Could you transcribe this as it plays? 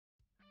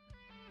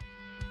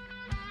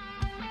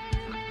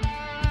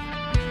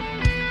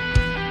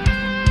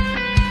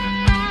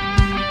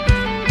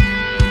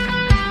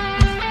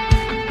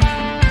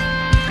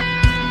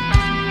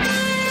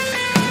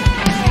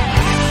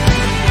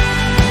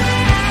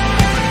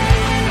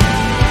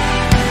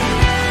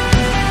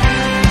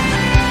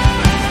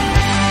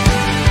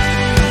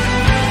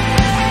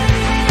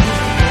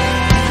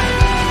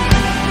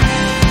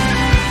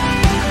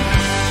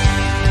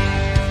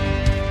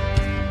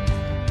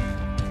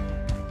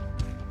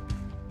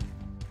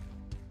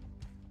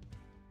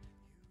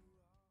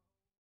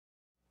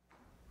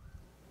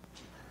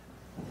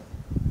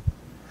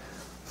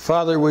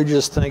Father, we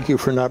just thank you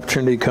for an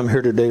opportunity to come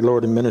here today,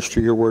 Lord, and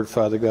minister your word,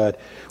 Father God.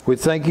 We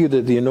thank you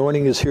that the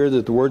anointing is here,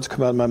 that the words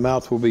come out of my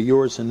mouth will be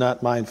yours and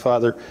not mine,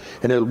 Father,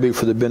 and it'll be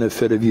for the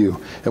benefit of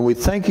you. And we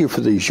thank you for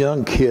these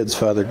young kids,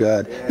 Father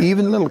God.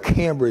 Even little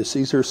Cambria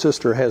sees her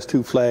sister has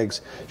 2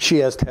 flags. She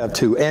has to have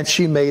 2, and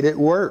she made it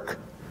work.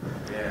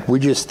 We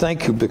just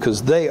thank you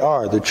because they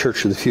are the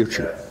church of the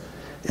future.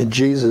 In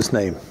Jesus'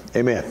 name,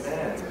 amen.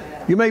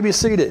 You may be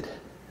seated.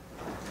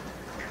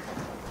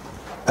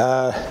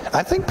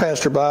 I think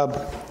Pastor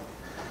Bob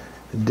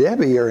and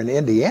Debbie are in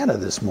Indiana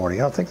this morning.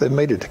 I don't think they've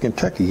made it to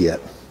Kentucky yet.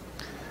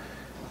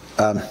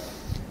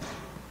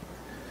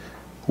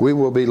 We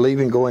will be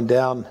leaving, going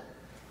down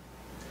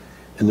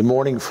in the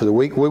morning for the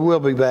week. We will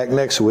be back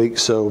next week,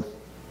 so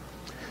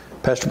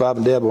Pastor Bob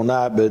and Deb will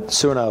not, but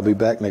soon I'll be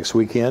back next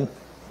weekend.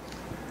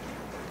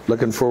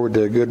 Looking forward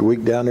to a good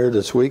week down there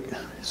this week.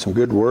 Some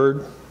good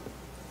word.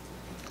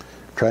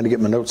 Trying to get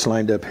my notes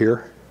lined up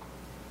here.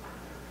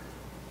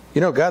 You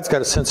know, God's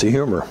got a sense of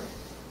humor.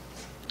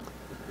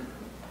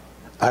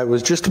 I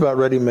was just about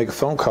ready to make a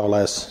phone call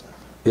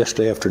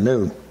yesterday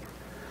afternoon.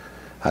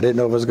 I didn't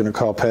know if I was going to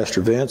call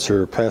Pastor Vince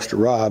or Pastor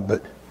Rob,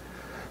 but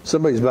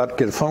somebody's about to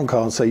get a phone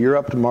call and say, "You're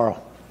up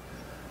tomorrow,"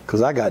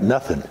 because I got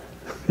nothing.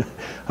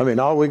 I mean,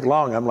 all week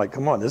long, I'm like,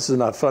 come on, this is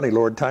not funny,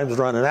 Lord. Time's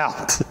running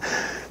out.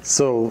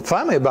 So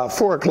finally, about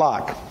 4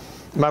 o'clock,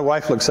 my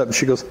wife looks up and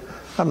she goes,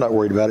 "I'm not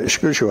worried about it."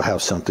 She goes, "You'll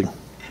have something."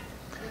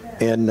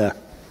 And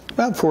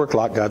about 4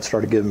 o'clock, God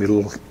started giving me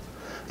a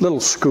little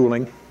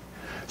schooling.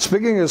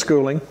 Speaking of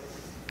schooling,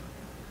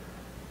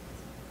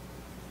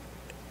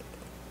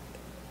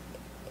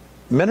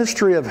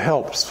 ministry of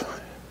helps.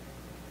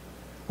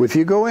 If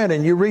you go in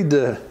and you read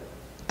the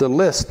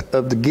list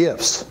of the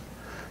gifts,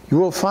 you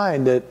will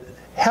find that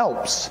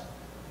helps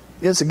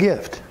is a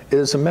gift. It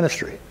is a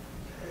ministry.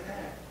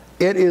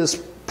 It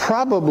is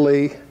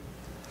probably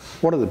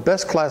one of the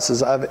best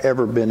classes I've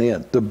ever been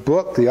in.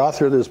 The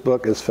author of this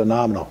book is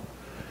phenomenal.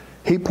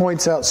 He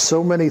points out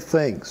so many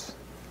things.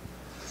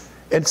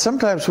 And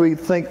sometimes we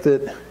think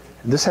that,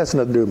 this has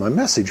nothing to do with my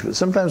message, but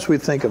sometimes we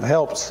think of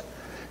helps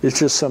as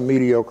just some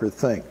mediocre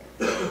thing.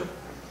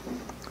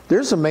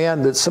 There's a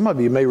man that some of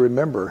you may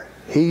remember.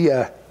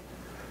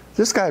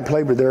 This guy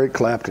played with Eric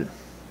Clapton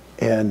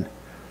and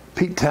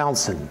Pete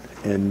Townsend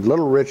and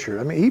Little Richard.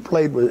 I mean, he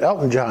played with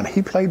Elton John.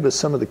 He played with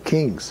some of the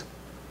kings.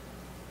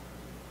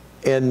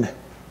 And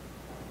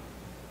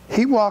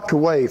he walked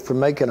away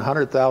from making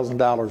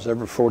 $100,000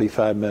 every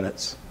 45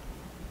 minutes,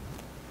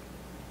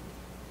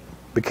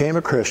 became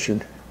a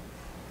Christian,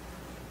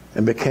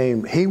 and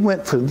he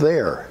went from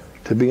there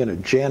to being a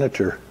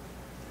janitor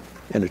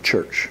in a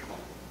church.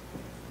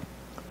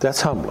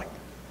 That's humbling.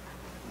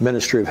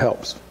 Ministry of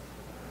helps.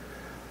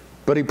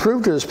 But he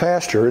proved to his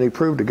pastor and he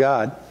proved to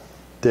God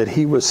that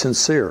he was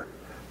sincere,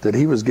 that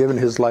he was giving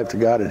his life to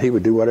God and he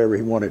would do whatever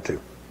he wanted to.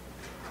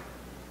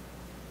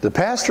 The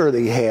pastor that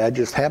he had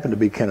just happened to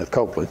be Kenneth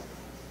Copeland.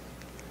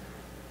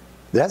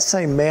 That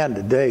same man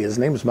today, his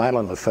name is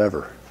Mylon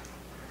Lefevre.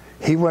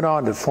 He went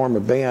on to form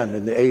a band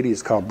in the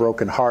 80s called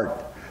Broken Heart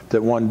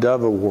that won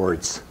Dove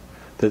Awards,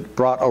 that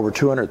brought over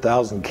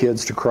 200,000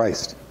 kids to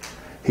Christ.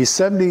 He's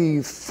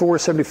 74,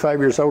 75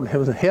 years old.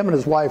 Him and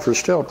his wife are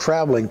still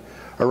traveling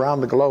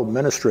around the globe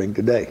ministering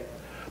today.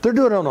 They're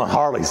doing it on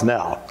Harleys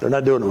now. They're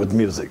not doing it with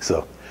music.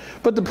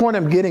 But the point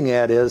I'm getting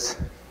at is,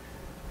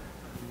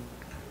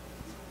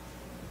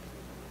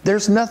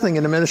 there's nothing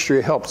in the ministry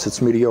of helps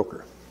that's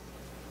mediocre.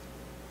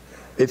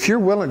 If you're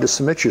willing to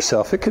submit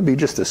yourself, it could be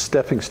just a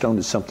stepping stone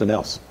to something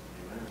else.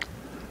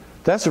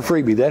 That's a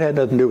freebie. That had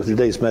nothing to do with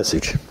today's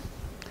message.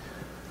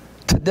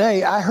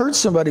 Today, I heard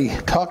somebody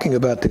talking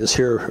about this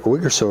here a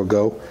week or so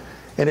ago,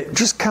 and it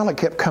just kind of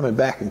kept coming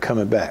back and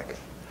coming back.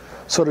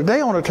 So today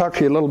I want to talk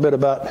to you a little bit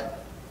about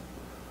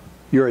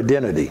your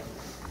identity,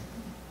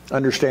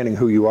 understanding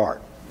who you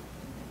are.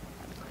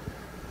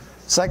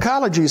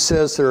 Psychology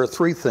says there are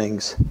 3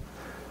 things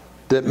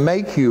that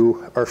make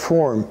you or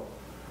form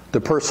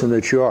the person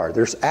that you are.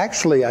 There's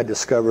actually, I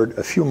discovered,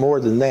 a few more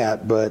than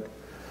that, but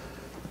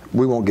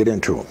we won't get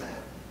into them.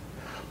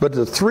 But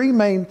the 3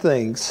 main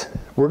things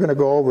we're going to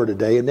go over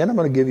today, and then I'm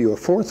going to give you a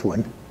 4th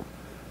one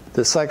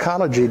that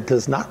psychology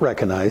does not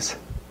recognize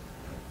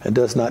and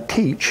does not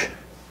teach,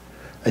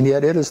 and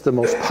yet it is the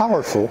most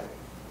powerful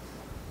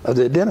of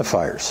the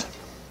identifiers.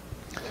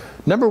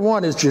 Number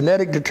 1 is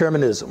genetic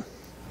determinism.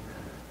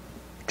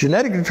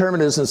 Genetic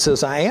determinism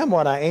says I am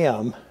what I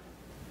am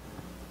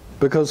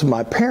because of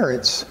my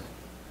parents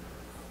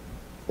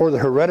or the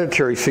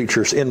hereditary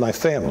features in my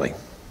family.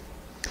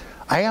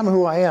 I am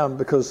who I am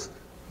because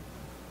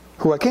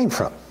who I came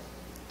from.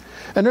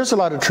 And there's a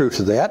lot of truth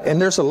to that,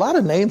 and there's a lot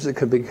of names that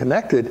can be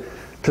connected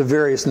to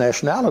various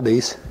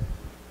nationalities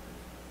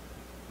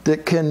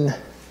that can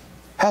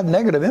have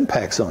negative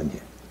impacts on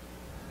you.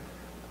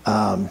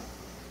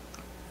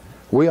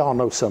 We all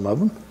know some of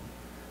them.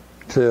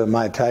 To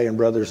my Italian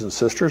brothers and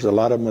sisters, a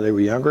lot of them when they were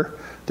younger,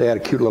 they had a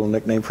cute little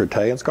nickname for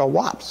Italians called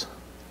WAPs.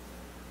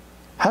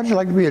 How'd you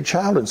like to be a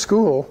child in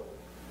school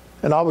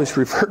and always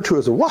referred to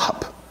as a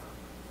WAP?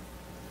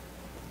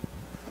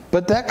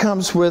 But that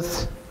comes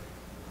with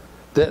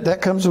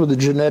That comes with the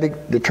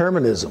genetic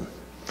determinism.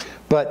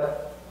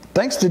 But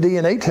thanks to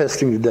DNA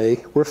testing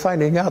today, we're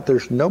finding out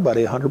there's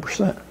nobody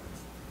 100%.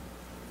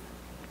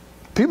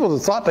 People that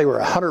thought they were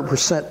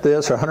 100%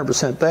 this or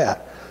 100%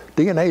 that,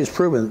 DNA has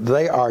proven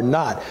they are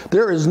not.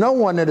 There is no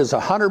one that is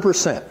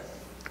 100%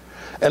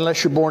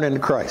 unless you're born into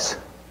Christ.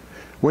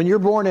 When you're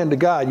born into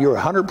God, you're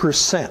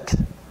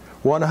 100%.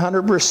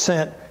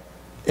 100%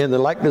 in the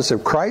likeness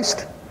of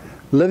Christ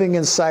living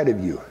inside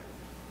of you.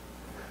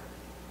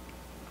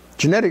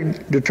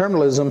 Genetic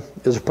determinism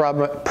is a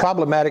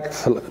problematic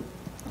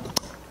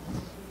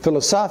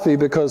philosophy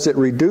because it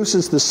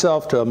reduces the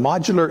self to a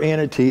modular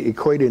entity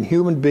equating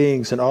human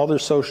beings and all their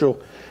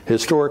social,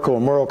 historical,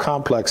 and moral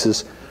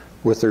complexes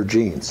with their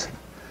genes.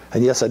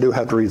 And yes, I do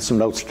have to read some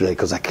notes today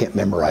because I can't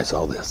memorize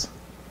all this.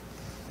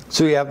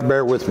 So you have to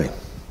bear with me.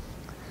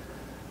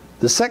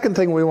 The second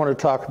thing we want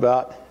to talk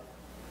about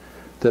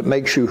that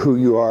makes you who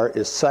you are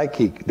is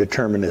psychic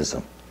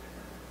determinism.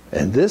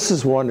 And this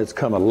is one that's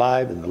come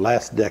alive in the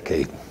last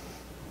decade.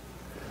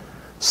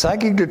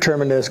 Psychic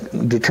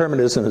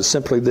determinism is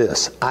simply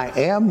this: I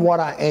am what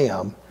I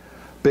am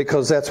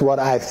because that's what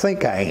I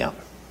think I am.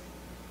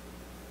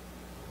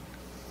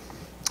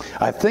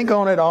 I think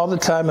on it all the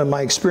time, and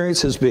my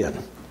experience has been.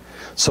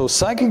 So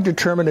psychic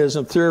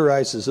determinism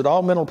theorizes that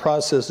all mental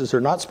processes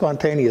are not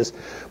spontaneous,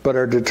 but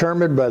are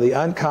determined by the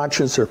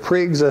unconscious or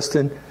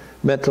pre-existing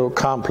mental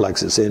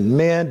complexes. And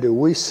man, do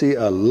we see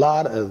a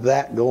lot of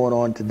that going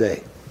on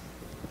today.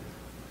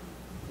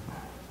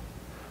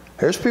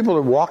 There's people that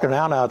are walking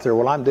around out there,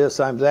 well, I'm this,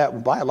 I'm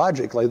that.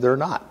 Biologically, they're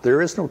not.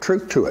 There is no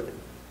truth to it.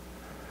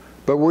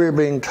 But we're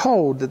being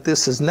told that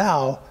this is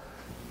now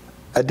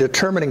a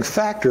determining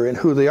factor in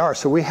who they are.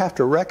 So we have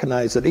to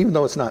recognize that even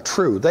though it's not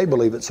true, they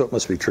believe it, so it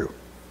must be true.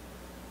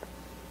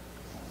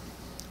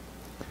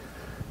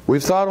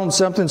 We've thought on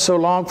something so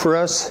long for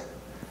us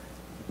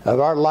of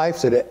our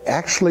life that it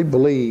actually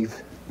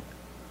believe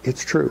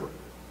it's true.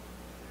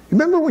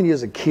 Remember when you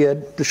was a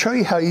kid, to show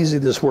you how easy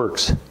this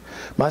works.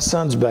 My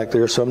son's back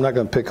there, so I'm not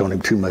going to pick on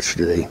him too much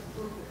today.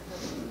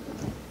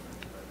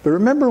 But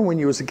remember when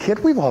you was a kid,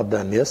 we've all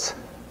done this.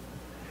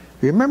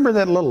 You remember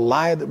that little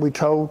lie that we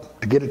told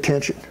to get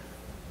attention?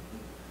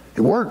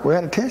 It worked, we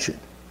had attention.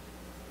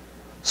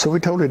 So we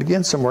told it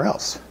again somewhere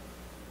else.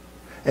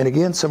 And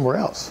again somewhere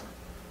else.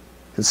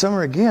 And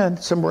somewhere again,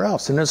 somewhere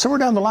else. And then somewhere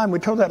down the line, we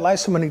told that lie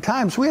so many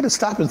times, we had to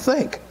stop and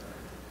think,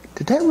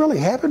 did that really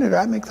happen or did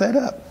I make that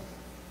up?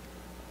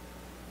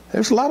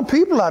 There's a lot of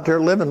people out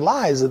there living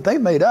lies that they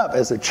made up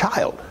as a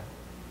child.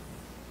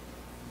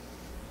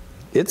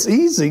 It's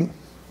easy.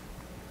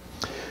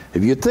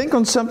 If you think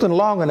on something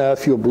long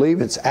enough, you'll believe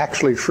it's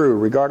actually true,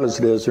 regardless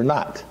it is or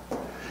not.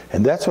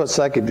 And that's what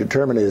psychic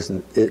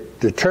determinism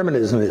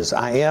is.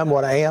 I am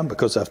what I am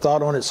because I've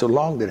thought on it so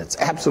long that it's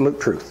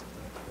absolute truth.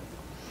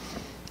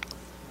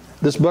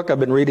 This book we've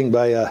been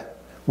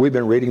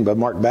reading by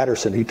Mark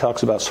Batterson. He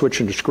talks about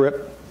switching to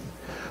script.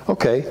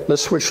 Okay,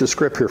 let's switch to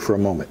script here for a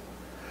moment.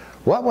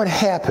 What would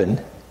happen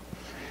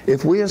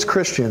if we as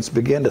Christians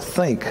begin to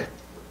think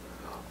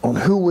on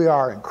who we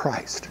are in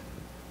Christ?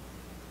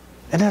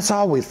 And that's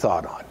all we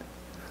thought on.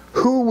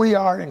 Who we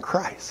are in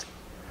Christ.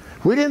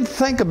 We didn't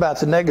think about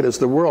the negatives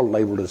the world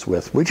labeled us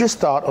with. We just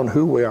thought on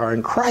who we are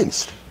in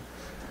Christ.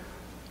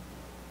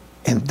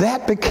 And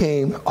that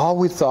became all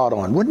we thought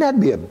on. Wouldn't that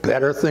be a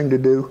better thing to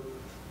do?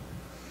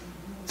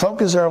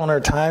 Focus on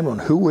our time on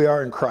who we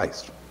are in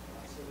Christ.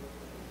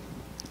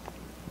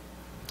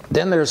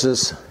 Then there's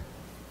this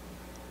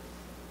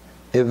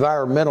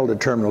environmental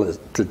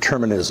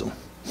determinism.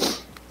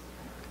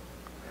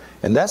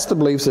 And that's the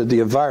belief that the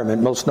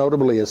environment, most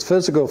notably as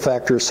physical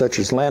factors such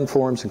as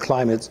landforms and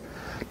climates,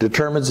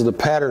 determines the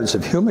patterns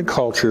of human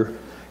culture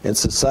and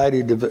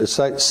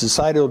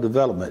societal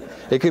development.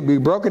 It can be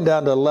broken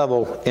down to a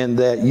level in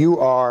that you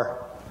are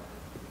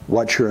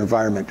what your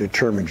environment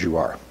determines you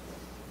are.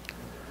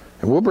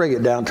 And we'll bring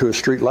it down to a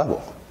street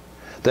level.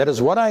 That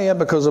is what I am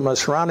because of my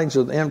surroundings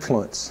with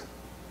influence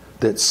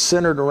that's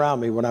centered around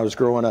me when I was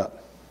growing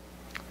up.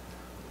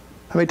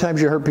 How many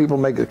times you heard people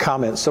make a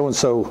comment,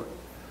 so-and-so,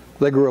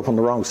 they grew up on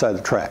the wrong side of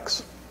the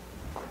tracks?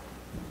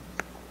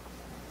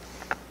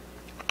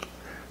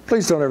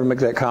 Please don't ever make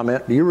that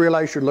comment. Do you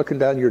realize you're looking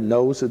down your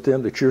nose at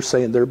them, that you're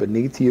saying they're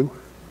beneath you?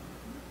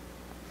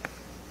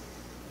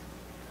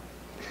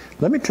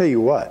 Let me tell you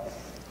what,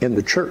 in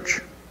the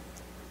church,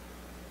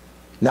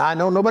 now I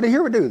know nobody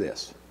here would do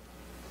this,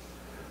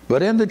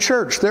 but in the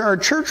church, there are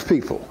church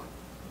people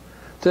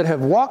that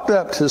have walked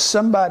up to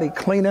somebody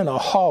cleaning a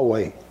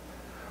hallway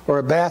or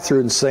a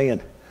bathroom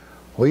saying,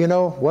 well, you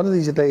know, one of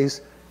these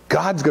days,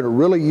 God's going to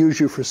really use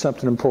you for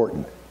something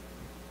important.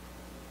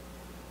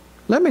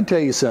 Let me tell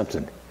you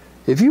something.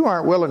 If you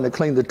aren't willing to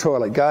clean the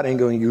toilet, God ain't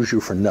going to use you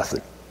for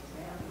nothing.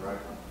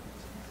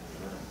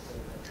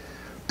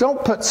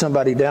 Don't put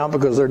somebody down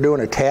because they're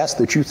doing a task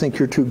that you think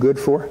you're too good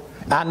for.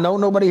 I know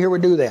nobody here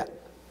would do that.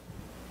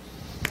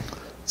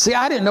 See,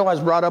 I didn't know I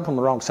was brought up on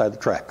the wrong side of the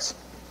tracks.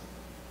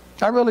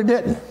 I really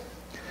didn't.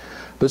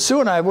 But Sue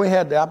and I, we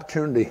had the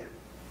opportunity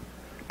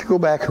to go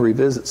back and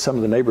revisit some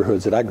of the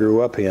neighborhoods that I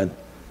grew up in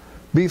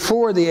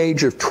before the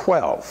age of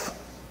 12.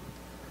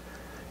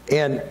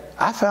 And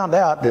I found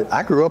out that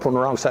I grew up on the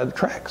wrong side of the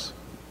tracks.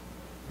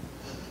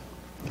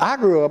 I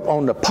grew up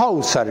on the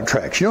pole side of the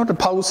tracks. You know what the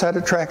pole side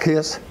of the track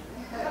is?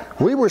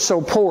 We were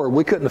so poor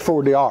we couldn't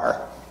afford the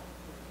R.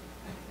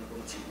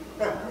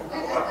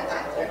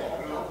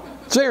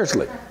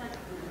 Seriously.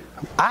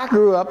 I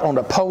grew up on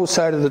the pole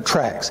side of the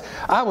tracks.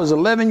 I was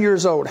 11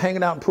 years old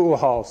hanging out in pool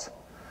halls,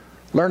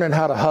 learning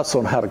how to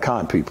hustle and how to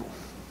con people.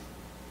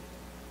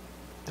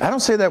 I don't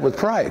say that with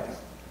pride.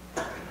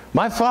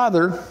 My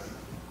father,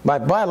 my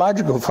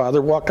biological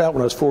father, walked out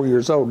when I was 4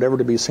 years old, never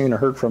to be seen or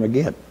heard from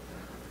again.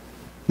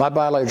 My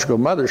biological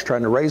mother's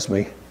trying to raise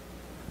me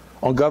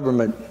on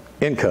government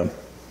income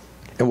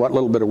and what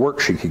little bit of work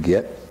she could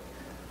get.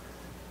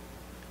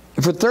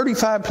 And for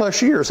 35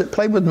 plus years, it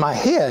played with my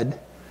head.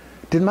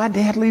 Did my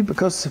dad leave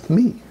because of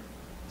me?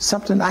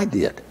 Something I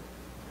did.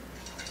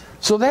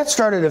 So that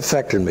started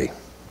affecting me.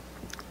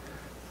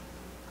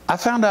 I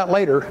found out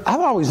later, I've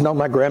always known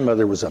my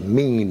grandmother was a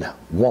mean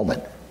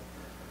woman.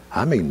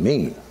 I mean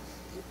mean.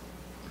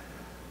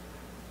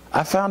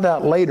 I found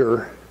out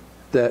later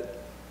that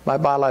my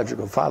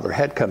biological father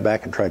had come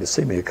back and tried to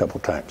see me a couple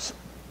times.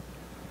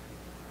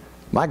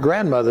 My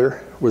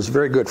grandmother was a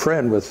very good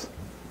friend with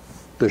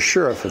the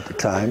sheriff at the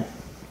time.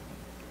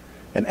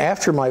 And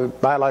after my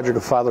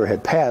biological father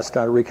had passed,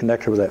 I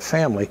reconnected with that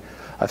family.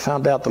 I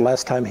found out the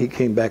last time he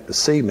came back to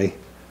see me,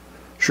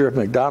 Sheriff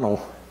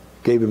McDonald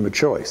gave him a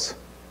choice.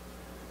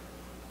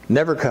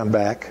 Never come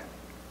back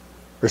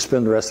or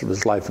spend the rest of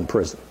his life in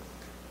prison.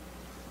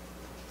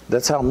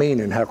 That's how mean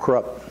and how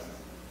corrupt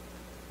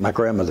my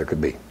grandmother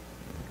could be.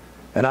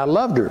 And I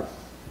loved her.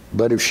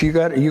 But if you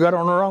got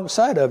on the wrong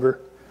side of her,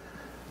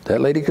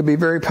 that lady could be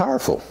very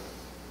powerful.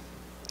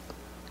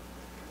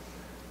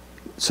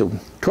 So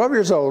 12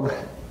 years old,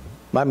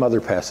 my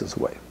mother passes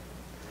away.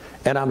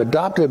 And I'm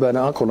adopted by an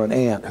uncle and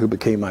aunt who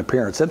became my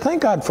parents. And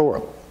thank God for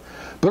them.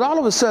 But all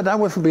of a sudden, I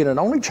went from being an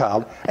only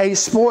child, a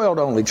spoiled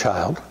only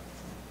child,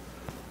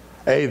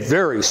 a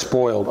very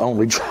spoiled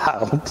only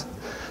child,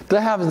 to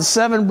having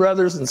 7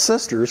 brothers and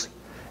sisters,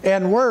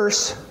 and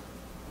worse,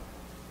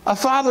 a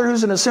father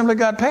who's an Assembly of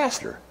God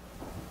pastor.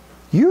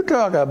 You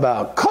talk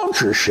about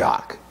culture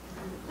shock.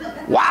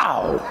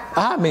 Wow.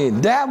 I mean,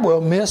 that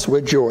will mess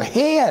with your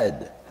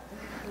head.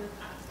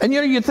 And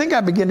you'd think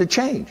I'd begin to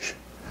change.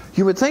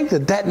 You would think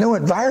that that new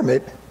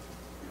environment,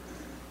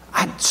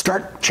 I'd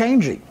start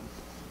changing.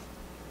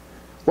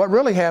 What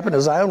really happened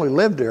is I only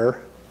lived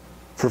there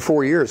for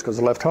 4 years because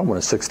I left home when I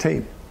was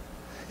 16.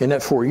 In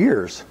that 4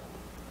 years,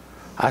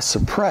 I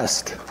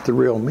suppressed the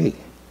real me.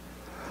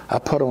 I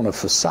put on a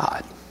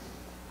facade.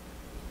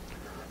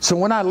 So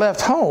when I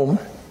left home,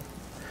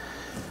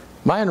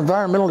 my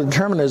environmental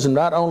determinism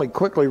not only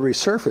quickly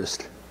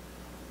resurfaced,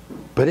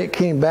 but it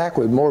came back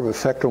with more of an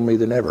effect on me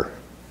than ever.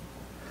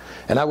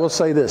 And I will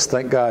say this,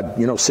 thank God,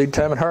 seed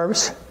time and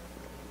harvest.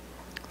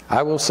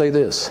 I will say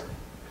this,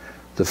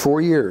 the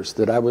 4 years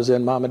that I was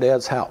in Mom and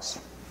Dad's house,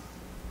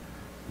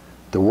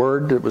 the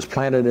word that was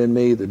planted in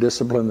me, the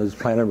discipline that was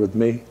planted with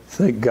me,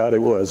 thank God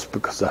it was,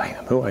 because I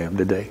am who I am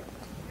today.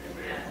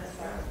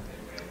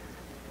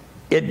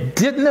 It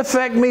didn't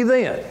affect me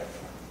then,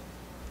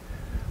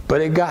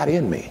 but it got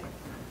in me.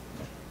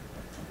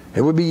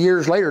 It would be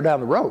years later down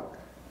the road,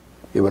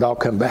 it would all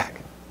come back.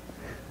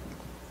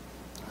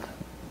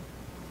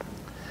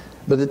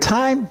 By the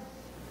time,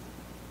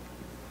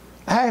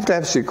 I have to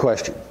ask you a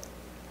question.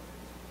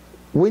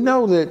 We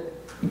know that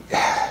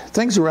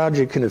things around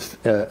you can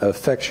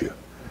affect you,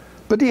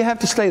 but do you have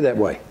to stay that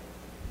way?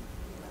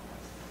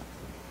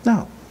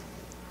 No.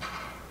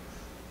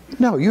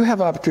 No, you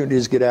have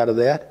opportunities to get out of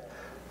that.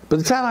 By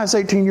the time I was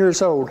 18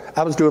 years old,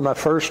 I was doing my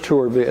first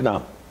tour of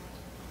Vietnam.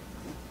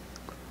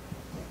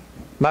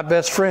 My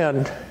best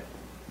friend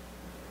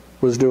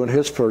was doing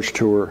his first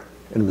tour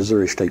in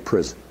Missouri State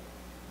Prison.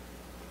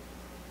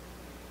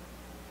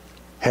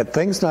 Had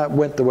things not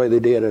went the way they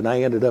did and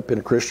I ended up in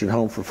a Christian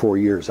home for 4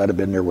 years, I'd have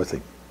been there with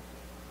him.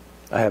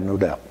 I have no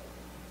doubt.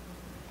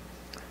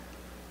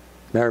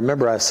 Now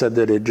remember I said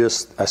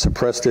that I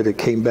suppressed it, it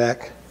came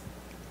back.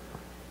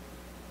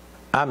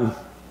 I'm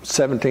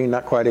 17,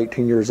 not quite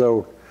 18 years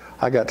old.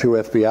 I got 2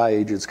 FBI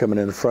agents coming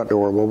in the front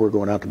door while we're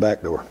going out the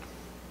back door.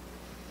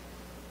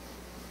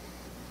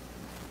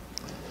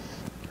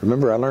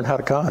 Remember, I learned how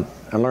to con.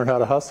 I learned how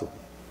to hustle.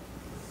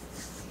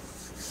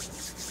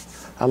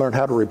 I learned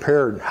how to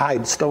repair and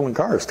hide stolen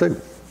cars, too.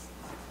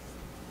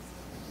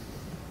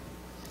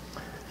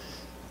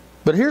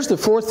 But here's the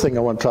 4th thing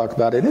I want to talk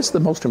about, and it's the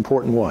most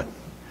important one.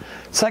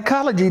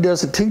 Psychology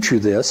doesn't teach you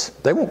this.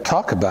 They won't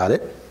talk about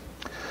it.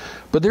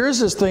 But there is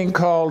this thing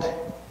called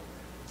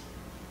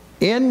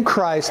in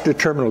Christ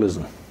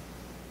determinism.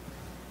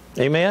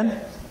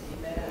 Amen?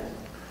 Amen?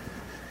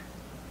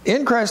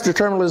 In Christ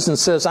determinism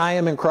says, I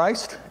am in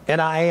Christ, and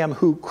I am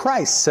who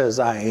Christ says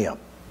I am.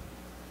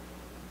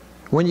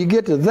 When you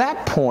get to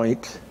that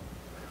point,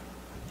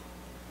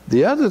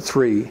 the other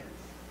 3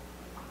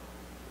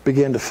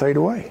 begin to fade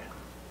away.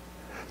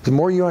 The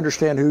more you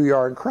understand who you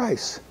are in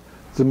Christ,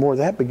 the more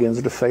that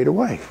begins to fade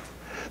away.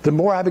 the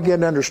more I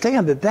began to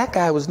understand that that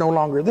guy was no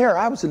longer there.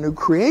 I was a new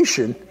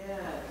creation.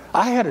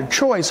 I had a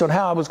choice on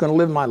how I was going to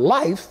live my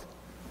life.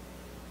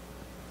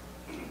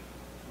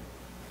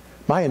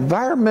 My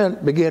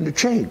environment began to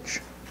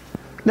change.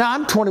 Now,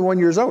 I'm 21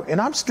 years old,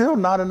 and I'm still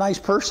not a nice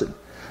person.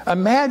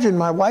 Imagine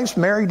my wife's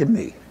married to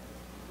me,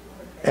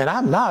 and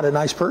I'm not a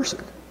nice person.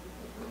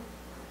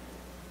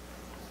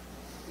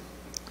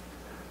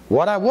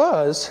 What I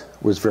was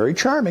very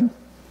charming,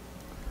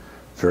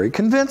 very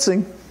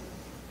convincing,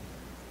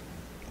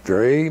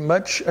 very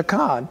much a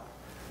con.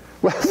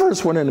 When I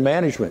first went into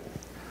management,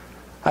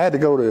 I had to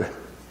go to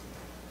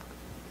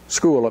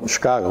school up in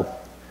Chicago.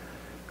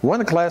 One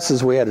of the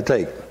classes we had to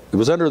take, it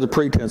was under the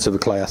pretense of a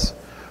class.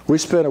 We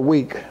spent a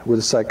week with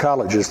a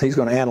psychologist, and he's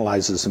going to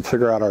analyze us and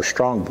figure out our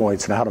strong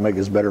points and how to make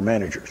us better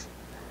managers.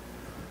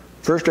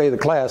 First day of the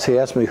class, he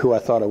asked me who I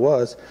thought I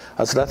was.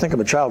 I said, I think I'm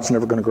a child that's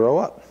never going to grow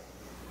up.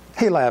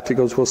 He laughed. He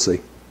goes, we'll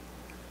see.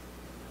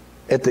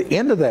 At the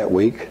end of that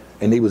week,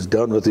 and he was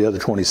done with the other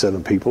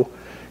 27 people,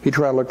 he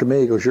tried to look at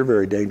me. He goes, you're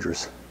very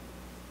dangerous.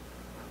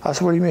 I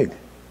said, what do you mean?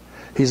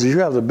 He says, you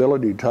have the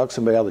ability to talk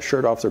somebody out of the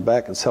shirt off their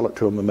back and sell it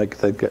to them and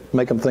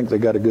make them think they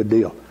got a good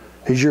deal.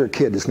 He says, you're a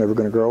kid that's never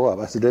going to grow up.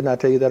 I said, didn't I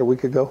tell you that a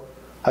week ago?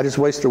 I just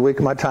wasted a week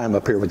of my time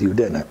up here with you,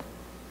 didn't I?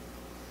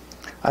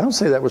 I don't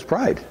say that was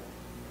pride.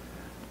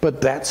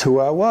 But that's who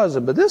I was.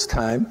 And by this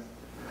time,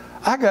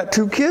 I got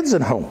 2 kids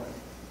at home.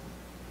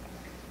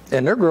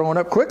 And they're growing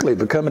up quickly,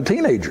 becoming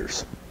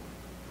teenagers.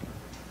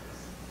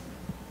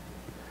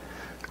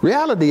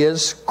 Reality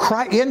is,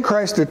 in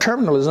Christ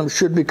determinalism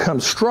should become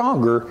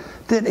stronger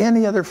than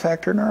any other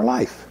factor in our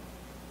life.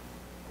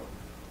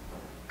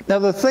 Now,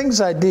 the things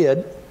I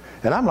did,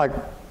 and I'm like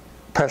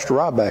Pastor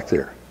Rob back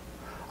there.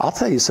 I'll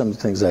tell you some of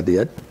the things I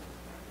did.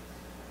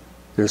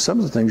 There's some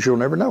of the things you'll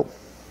never know,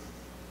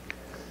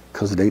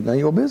 because it ain't none of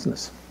your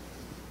business.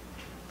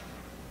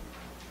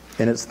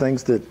 And it's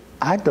things that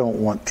I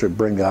don't want to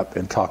bring up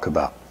and talk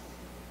about.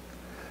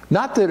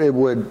 Not that it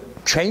would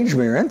change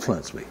me or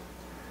influence me.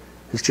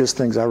 It's just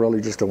things I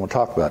really just don't want to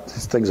talk about.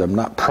 It's things I'm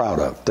not proud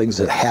of, things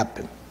that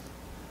happen.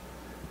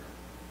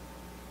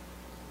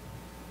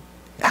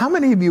 How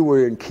many of you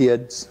were in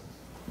kids?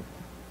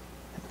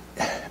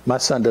 My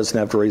son doesn't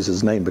have to raise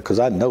his name because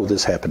I know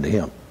this happened to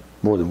him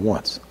more than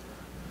once.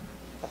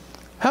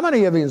 How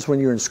many of you, when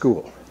you were in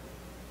school,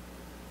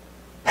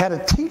 had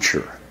a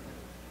teacher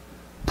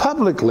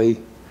publicly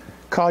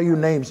call you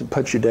names and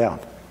put you down?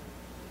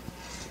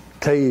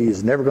 Tell you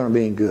he's never going to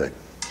be any good.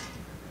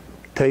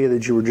 Tell you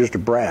that you were just a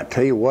brat.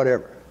 Tell you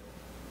whatever.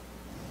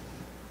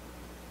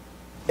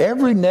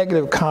 Every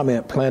negative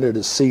comment planted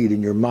a seed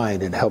in your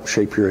mind and helped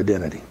shape your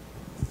identity.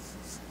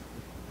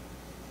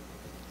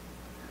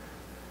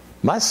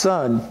 My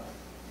son,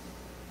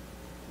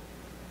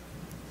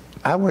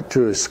 I went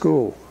to a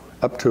school,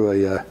 up to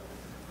a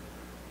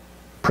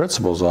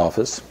principal's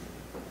office,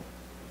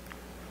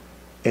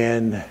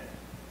 and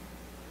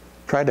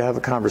tried to have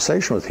a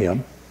conversation with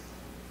him,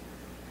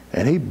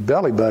 and he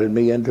belly butted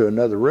me into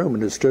another room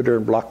and just stood there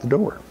and blocked the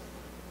door.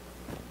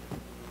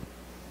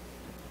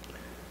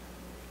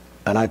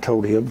 And I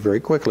told him very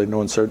quickly,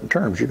 no uncertain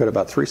terms, you got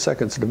about 3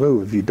 seconds to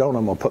move. If you don't,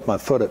 I'm going to put my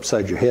foot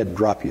upside your head and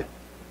drop you.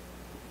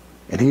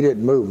 And he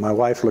didn't move. My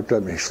wife looked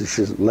up at me. She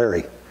said,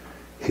 Larry,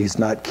 he's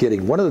not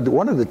kidding. One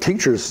of the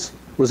teachers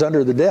was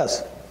under the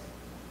desk.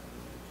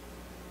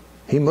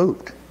 He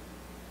moved.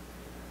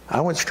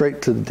 I went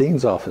straight to the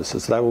dean's office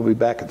and said, I will be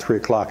back at 3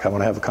 o'clock. I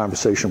want to have a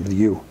conversation with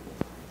you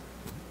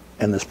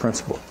and this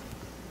principal.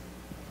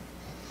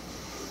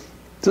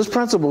 This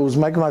principal was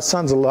making my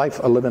son's life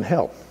a living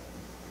hell.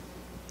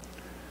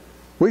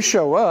 We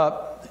show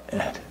up,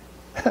 and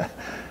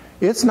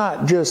it's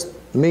not just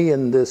me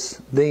and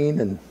this dean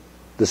and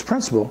this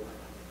principal.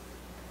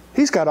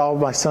 He's got all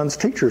of my son's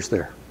teachers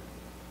there.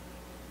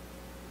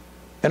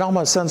 And all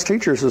my son's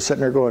teachers are sitting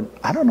there going,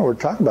 I don't know what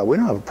we're talking about. We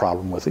don't have a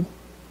problem with him.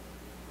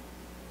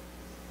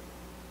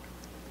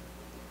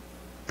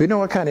 Do you know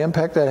what kind of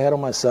impact that had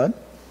on my son?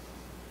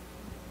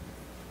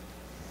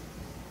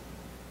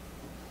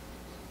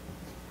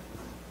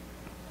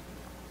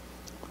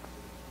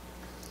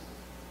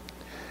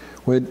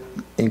 When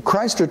in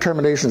Christ's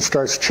determination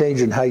starts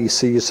changing how you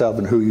see yourself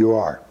and who you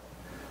are.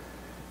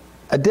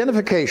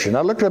 Identification.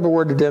 I looked up the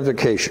word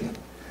identification.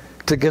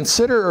 To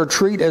consider or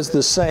treat as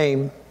the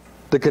same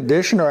the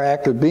condition or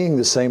act of being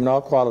the same in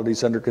all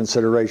qualities under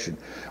consideration.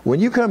 When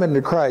you come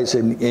into Christ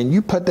and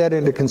you put that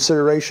into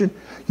consideration,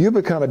 you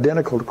become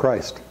identical to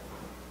Christ.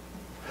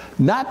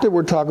 Not that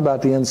we're talking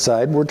about the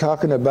inside. We're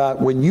talking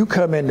about when you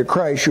come into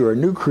Christ, you're a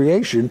new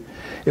creation.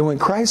 And when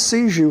Christ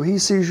sees you, he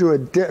sees you,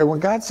 when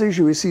God sees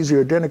you, he sees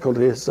you identical to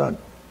his Son.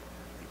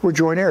 We're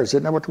joint heirs.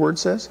 Isn't that what the word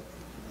says?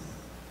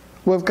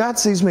 Well, if God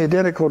sees me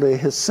identical to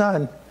his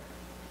Son,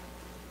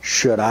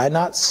 should I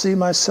not see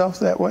myself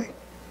that way?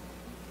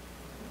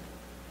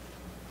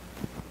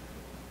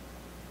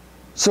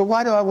 So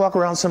why do I walk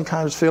around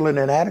sometimes feeling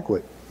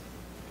inadequate?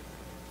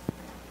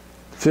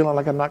 Feeling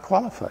like I'm not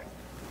qualified?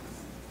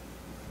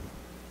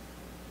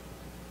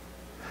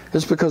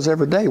 It's because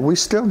every day we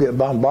still get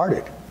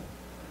bombarded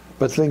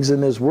but things in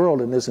this world,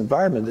 in this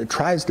environment, that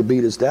tries to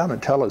beat us down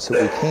and tell us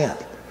that we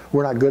can't.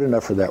 We're not good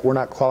enough for that. We're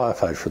not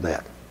qualified for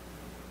that.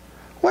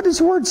 What does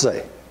the Word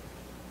say?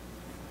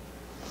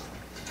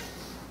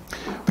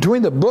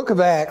 Between the book of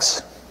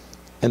Acts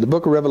and the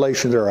book of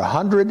Revelation, there are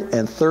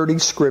 130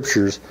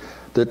 scriptures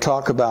that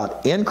talk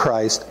about in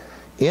Christ,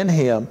 in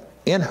Him,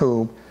 in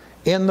whom,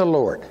 in the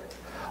Lord.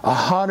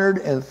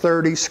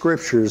 130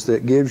 scriptures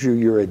that gives you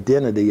your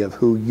identity of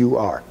who you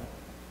are.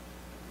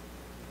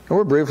 And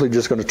we're briefly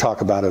just going to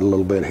talk about it a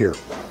little bit here.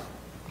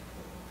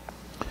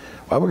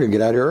 Well, we're going to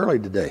get out of here early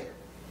today.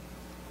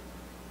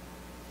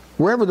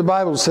 Wherever the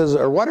Bible says,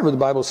 or whatever the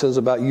Bible says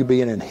about you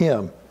being in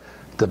Him,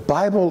 the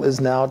Bible is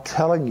now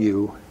telling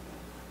you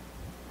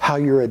how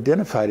you're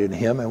identified in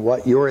Him and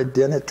what your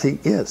identity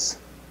is.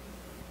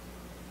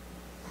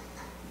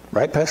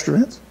 Right, Pastor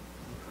Vince?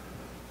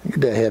 Your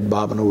dad had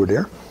bobbing over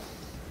there.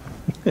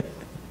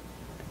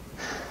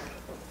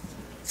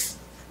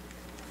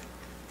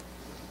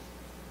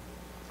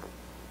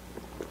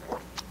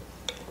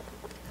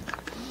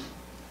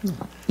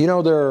 You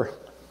know, there are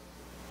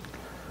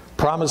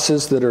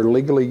promises that are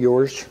legally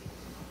yours.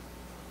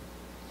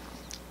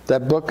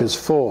 That book is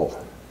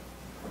full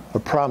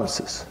of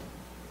promises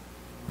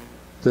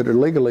that are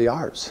legally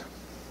ours.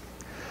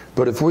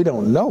 But if we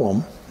don't know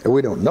them, and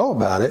we don't know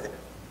about it,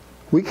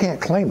 we can't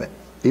claim it.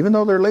 Even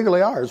though they're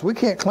legally ours, we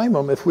can't claim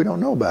them if we don't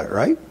know about it,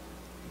 right?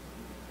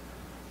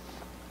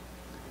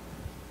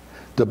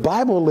 The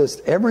Bible lists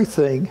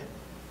everything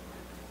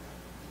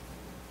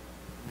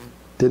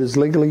that is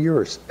legally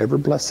yours. Every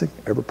blessing,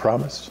 every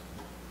promise.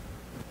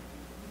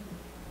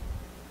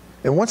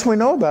 And once we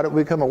know about it,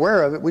 we become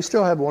aware of it, we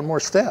still have one more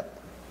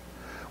step.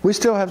 We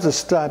still have to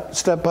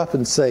step up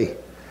and say,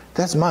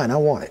 that's mine, I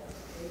want it.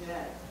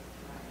 Amen.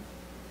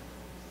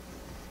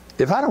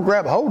 If I don't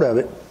grab hold of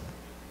it,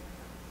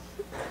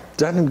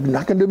 it's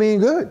not going to do me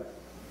any good.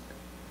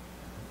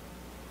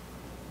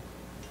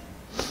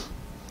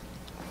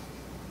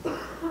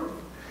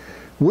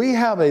 We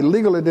have a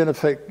legal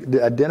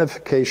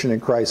identification in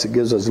Christ that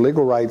gives us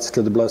legal rights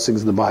to the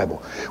blessings of the Bible.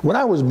 When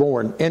I was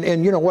born,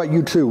 and you know what,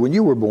 you too, when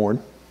you were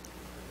born,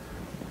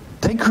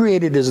 they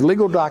created this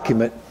legal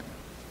document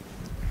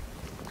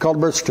called a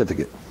birth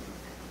certificate.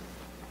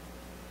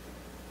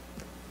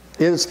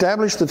 It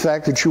established the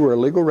fact that you were a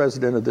legal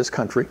resident of this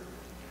country,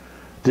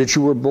 that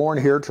you were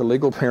born here to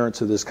legal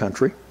parents of this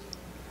country.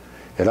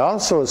 It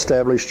also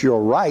established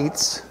your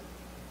rights.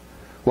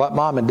 What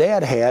mom and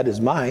dad had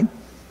is mine.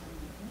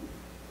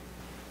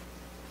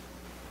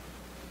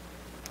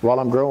 While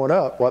I'm growing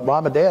up, what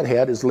mom and dad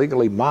had is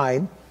legally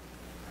mine.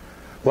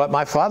 What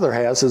my father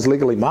has is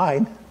legally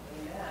mine.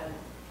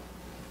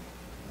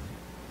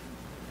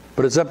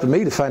 But it's up to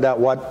me to find out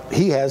what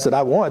he has that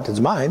I want that's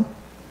mine.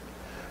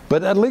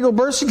 But that legal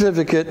birth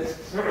certificate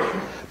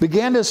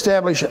began to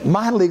establish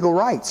my legal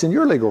rights and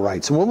your legal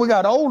rights. And when we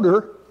got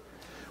older,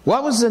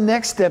 what was the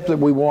next step that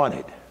we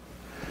wanted?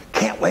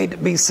 Can't wait to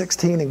be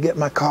 16 and get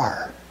my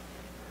car.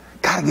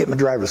 Got to get my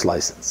driver's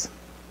license.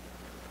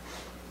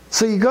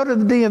 So you go to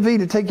the DMV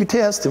to take your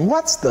test, and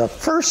what's the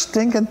first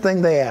stinking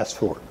thing they ask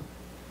for?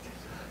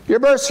 Your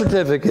birth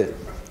certificate.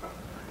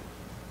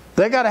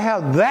 They got to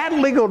have that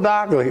legal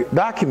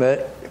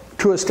document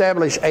to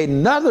establish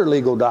another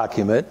legal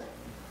document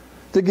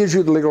that gives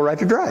you the legal right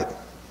to drive.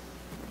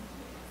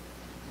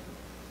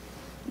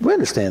 We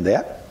understand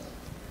that.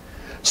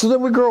 So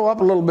then we grow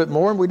up a little bit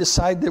more and we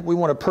decide that we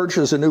want to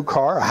purchase a new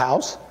car, a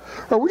house,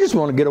 or we just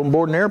want to get on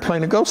board an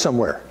airplane and go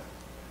somewhere.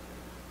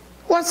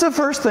 What's the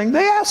first thing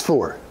they ask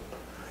for?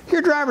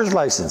 Your driver's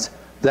license.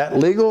 That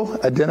legal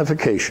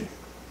identification.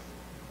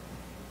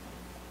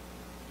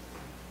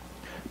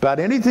 About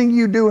anything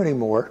you do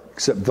anymore,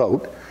 except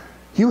vote,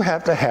 you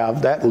have to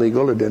have that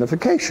legal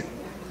identification.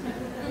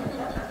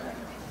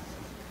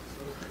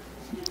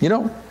 You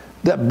know,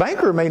 that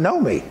banker may know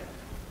me.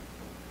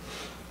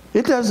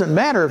 It doesn't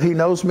matter if he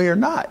knows me or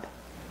not.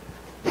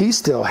 He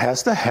still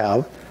has to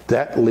have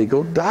that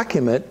legal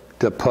document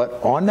to put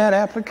on that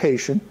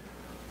application,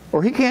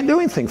 or he can't do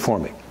anything for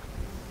me.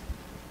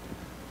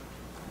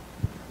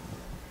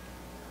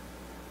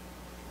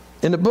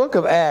 In the book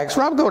of Acts,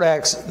 Rob, go to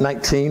Acts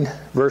 19,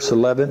 verse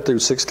 11 through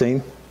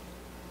 16.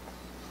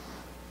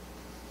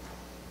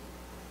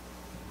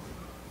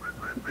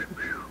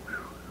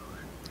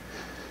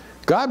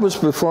 God was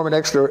performing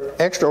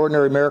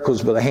extraordinary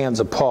miracles by the hands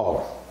of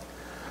Paul,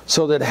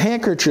 so that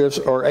handkerchiefs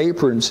or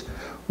aprons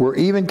were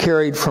even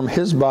carried from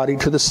his body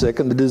to the sick,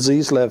 and the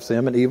disease left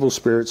them, and evil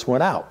spirits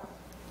went out.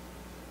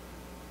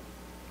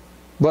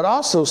 But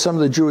also some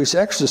of the Jewish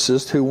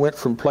exorcists who went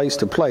from place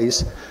to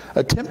place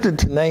attempted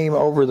to name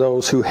over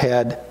those who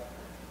had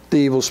the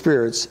evil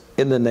spirits,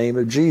 in the name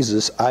of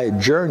Jesus, I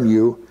adjourn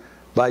you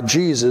by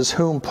Jesus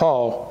whom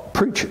Paul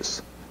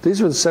preaches.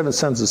 These were the 7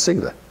 sons of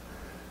Sceva.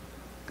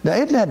 Now,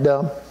 isn't that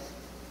dumb?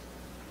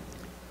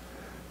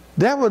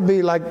 That would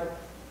be like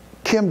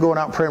Kim going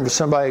out praying for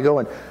somebody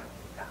going,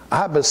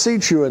 I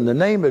beseech you in the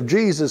name of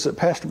Jesus that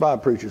Pastor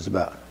Bob preaches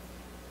about.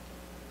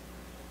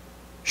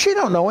 She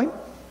don't know him.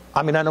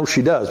 I mean, I know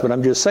she does, but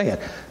I'm just saying.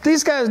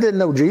 These guys didn't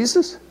know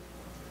Jesus.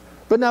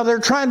 But now they're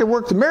trying to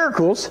work the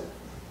miracles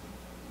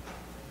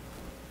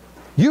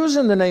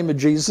using the name of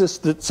Jesus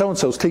that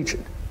so-and-so's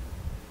teaching.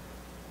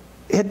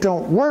 It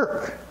don't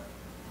work.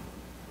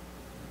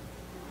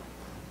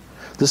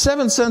 The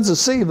 7 sons of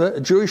Sceva,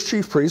 a Jewish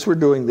chief priest, were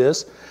doing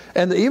this,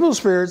 and the evil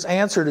spirits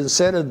answered and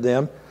said to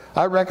them,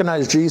 I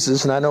recognize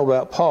Jesus and I know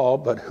about Paul,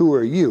 but who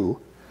are you?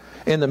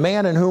 And the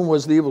man in whom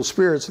was the evil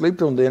spirits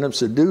leaped on them and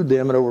subdued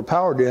them and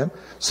overpowered them.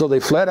 So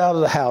they fled out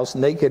of the house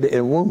naked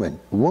and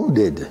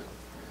wounded.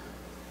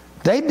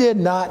 They did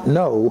not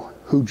know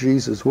who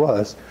Jesus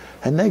was,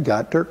 and they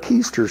got their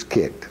keisters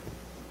kicked.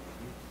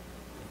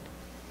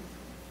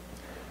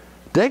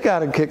 They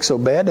got it kicked so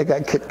bad they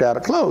got kicked out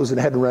of clothes and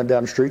had to run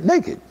down the street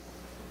naked.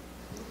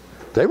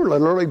 They were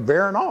literally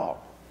bare and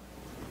all.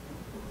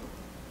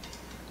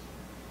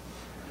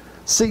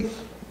 See,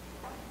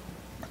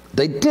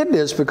 they did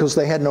this because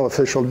they had no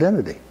official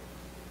identity.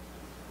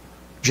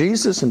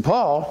 Jesus and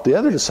Paul, the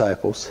other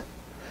disciples,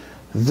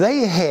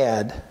 they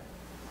had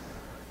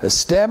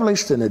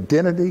established an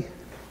identity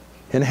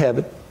in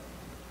heaven,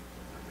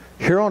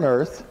 here on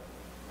earth,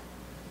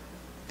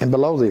 and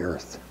below the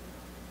earth.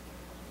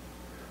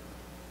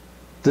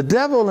 The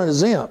devil and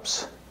his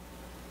imps,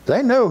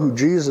 they know who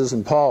Jesus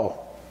and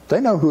Paul, they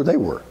know who they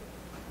were.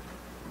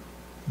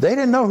 They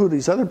didn't know who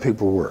these other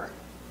people were.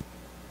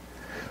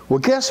 Well,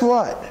 guess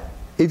what?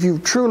 If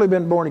you've truly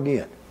been born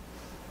again,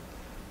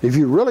 if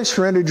you really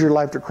surrendered your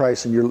life to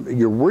Christ and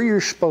you're where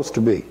you're supposed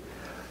to be,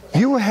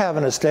 you have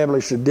an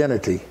established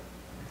identity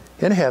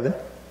in heaven,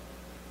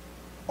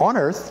 on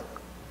earth,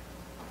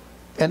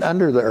 and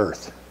under the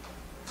earth.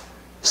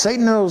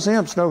 Satan and those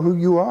imps know who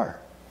you are.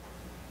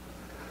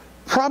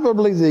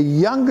 Probably the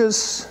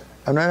youngest,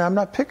 I'm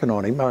not picking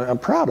on him, I'm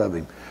proud of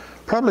him.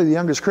 Probably the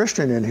youngest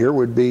Christian in here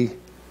would be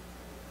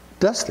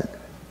Dustin.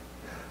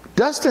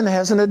 Dustin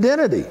has an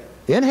identity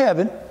in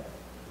heaven,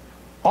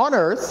 on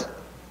earth,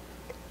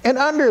 and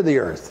under the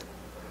earth.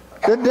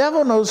 The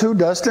devil knows who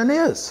Dustin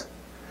is,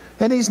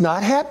 and he's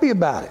not happy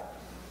about it.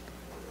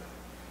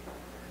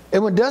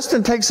 And when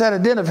Dustin takes that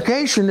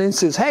identification and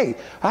says, hey,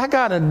 I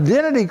got an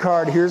identity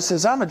card here that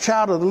says I'm a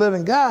child of the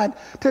living God,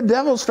 the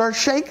devil starts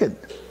shaking.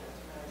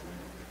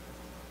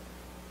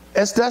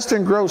 As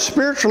Dustin grows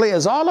spiritually,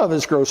 as all of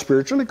us grow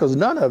spiritually, because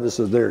none of us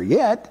are there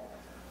yet,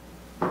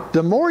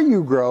 the more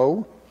you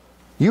grow,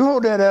 you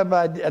hold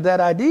that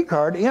ID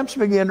card, imps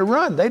begin to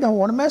run. They don't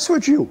want to mess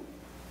with you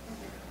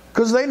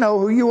because they know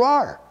who you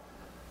are.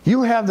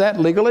 You have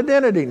that legal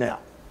identity now.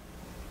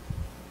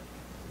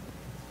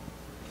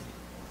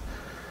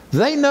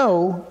 They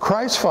know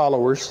Christ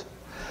followers.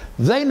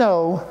 They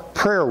know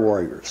prayer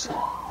warriors.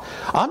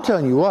 I'm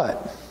telling you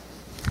what,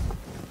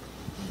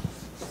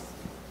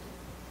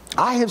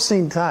 I have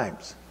seen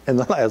times in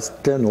the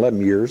last 10, 11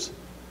 years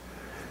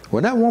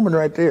when that woman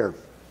right there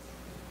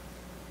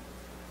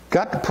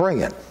got to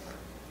praying,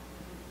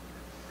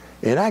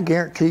 and I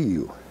guarantee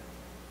you,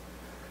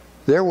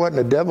 there wasn't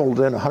a devil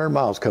within 100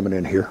 miles coming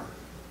in here.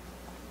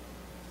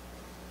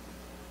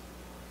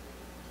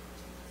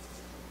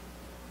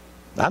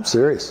 I'm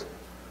serious.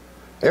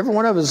 Every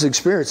one of us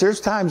experienced. There's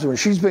times when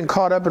she's been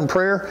caught up in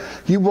prayer,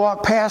 you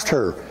walk past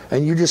her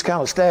and you just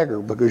kind of stagger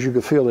because you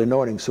can feel the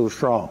anointing so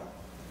strong.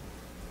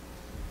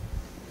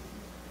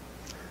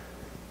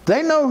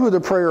 They know who the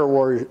prayer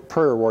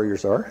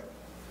warriors are.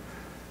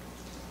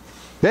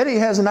 Betty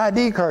has an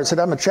ID card that said,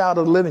 I'm a child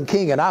of the living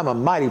King and I'm a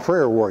mighty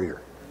prayer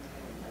warrior.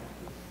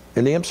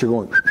 And the imps are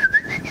going,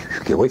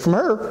 get away from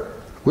her.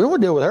 We don't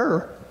want to deal with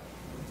her.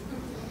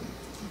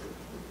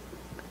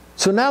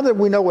 So now that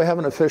we know we have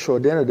an official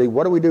identity,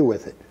 what do we do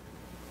with it?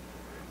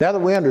 Now that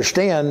we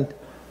understand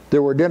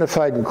that we're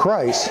identified in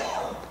Christ,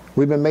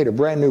 we've been made a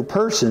brand new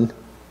person,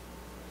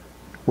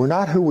 we're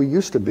not who we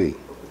used to be.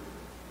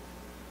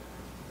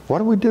 What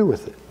do we do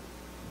with it?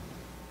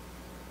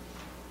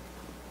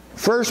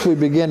 First, we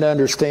begin to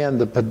understand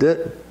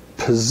the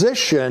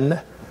position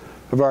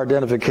of our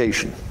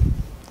identification.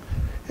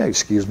 Hey,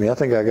 excuse me, I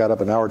think I got up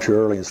an hour too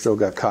early and still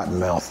got cotton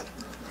mouth.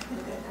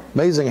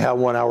 Amazing how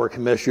 1 hour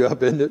can mess you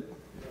up, isn't it?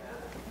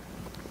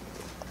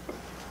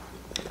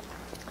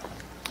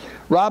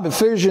 Rob,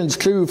 Ephesians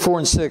 2, 4,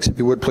 and 6, if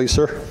you would, please,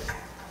 sir.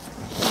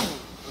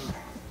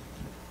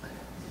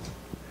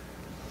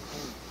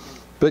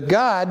 But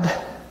God,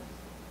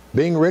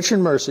 being rich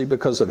in mercy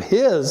because of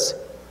His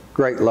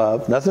great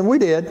love, nothing we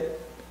did,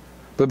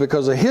 but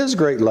because of His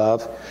great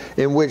love,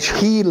 in which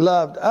He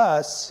loved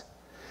us,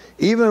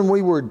 even when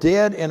we were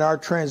dead in our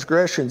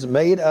transgressions,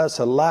 made us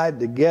alive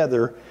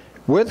together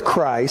with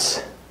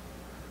Christ.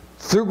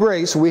 Through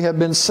grace we have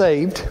been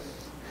saved.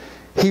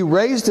 He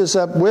raised us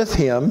up with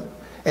Him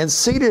and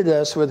seated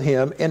us with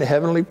Him in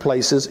heavenly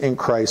places in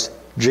Christ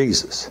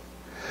Jesus.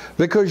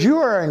 Because you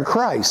are in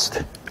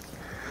Christ,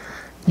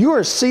 you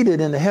are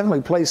seated in the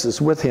heavenly places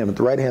with Him at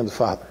the right hand of the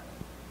Father.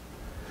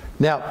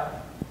 Now,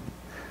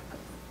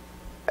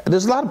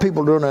 there's a lot of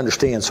people who don't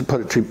understand, so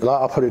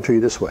I'll put it to you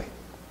this way.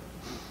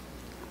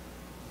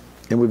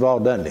 And we've all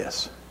done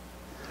this.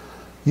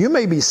 You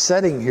may be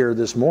sitting here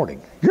this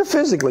morning. You're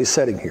physically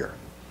sitting here.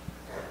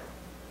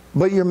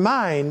 But your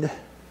mind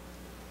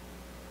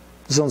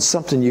is on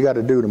something you got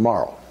to do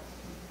tomorrow.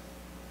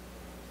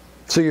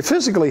 So you're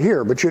physically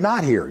here, but you're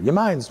not here. Your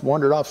mind's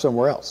wandered off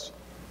somewhere else.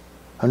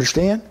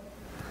 Understand?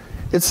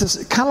 It's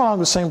this, kind of along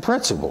the same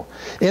principle.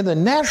 In the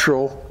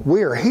natural,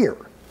 we're here.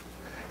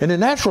 In the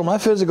natural, my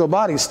physical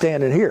body's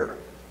standing here.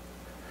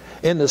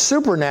 In the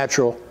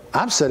supernatural,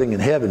 I'm sitting in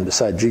heaven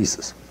beside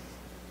Jesus.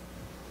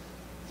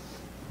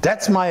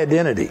 That's my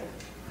identity.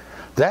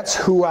 That's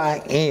who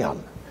I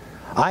am.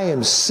 I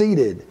am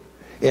seated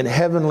in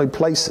heavenly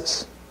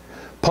places.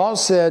 Paul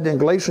said in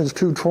Galatians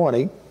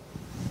 2:20,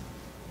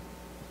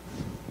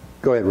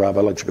 go ahead, Rob,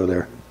 I'll let you go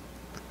there.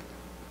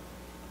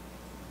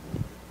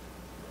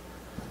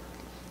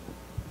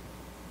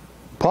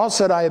 Paul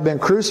said, I have been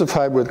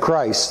crucified with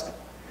Christ,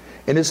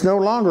 and it's no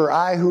longer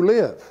I who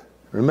live.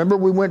 Remember,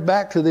 we went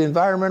back to the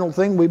environmental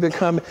thing. We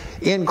become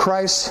in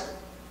Christ.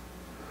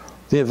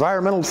 The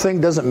environmental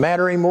thing doesn't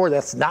matter anymore.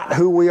 That's not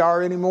who we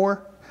are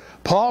anymore.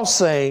 Paul's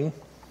saying,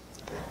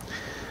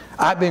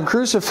 I've been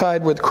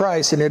crucified with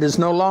Christ, and it is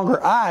no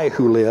longer I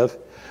who live,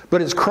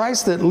 but it's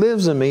Christ that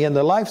lives in me, and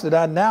the life that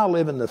I now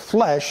live in the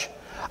flesh,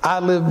 I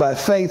live by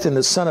faith in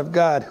the Son of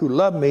God who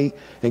loved me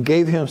and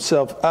gave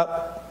himself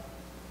up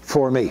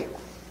for me.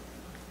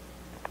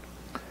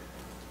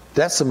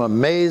 That's some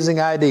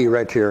amazing ID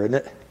right here, isn't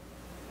it?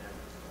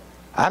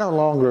 I no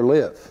longer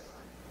live,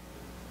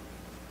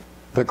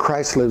 but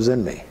Christ lives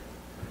in me.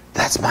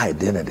 That's my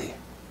identity.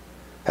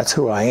 That's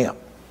who I am.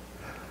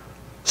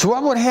 So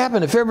what would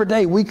happen if every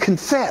day we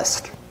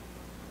confessed,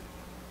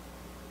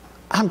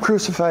 I'm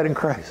crucified in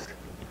Christ?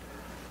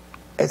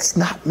 It's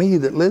not me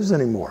that lives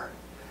anymore.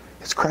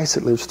 It's Christ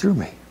that lives through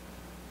me.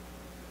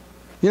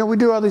 You know, we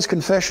do all these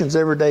confessions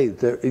every day.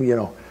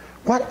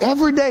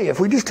 Every day, if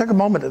we just took a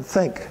moment to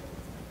think,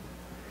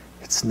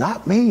 it's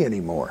not me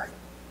anymore.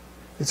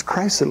 It's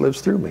Christ that lives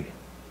through me.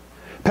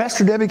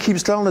 Pastor Debbie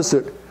keeps telling us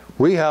that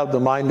we have the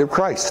mind of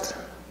Christ.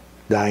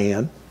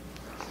 Diane.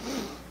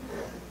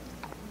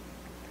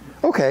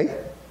 Okay.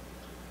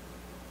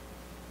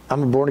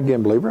 I'm a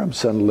born-again believer. I'm a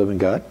son of the living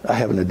God. I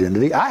have an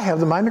identity. I have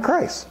the mind of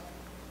Christ.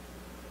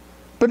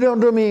 But it don't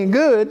do me any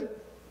good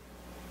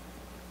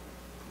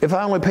if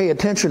I only pay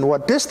attention to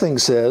what this thing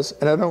says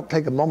and I don't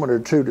take a moment or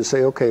two to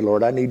say, okay,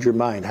 Lord, I need your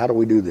mind. How do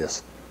we do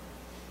this?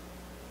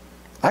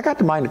 I got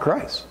the mind of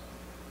Christ.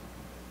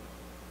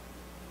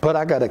 But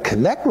I got to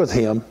connect with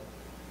him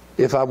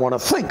if I want to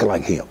think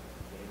like him.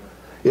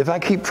 If I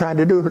keep trying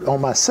to do it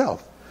on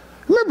myself.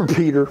 Remember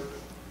Peter?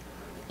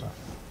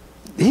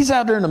 He's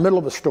out there in the middle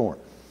of a storm.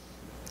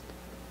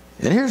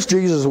 And here's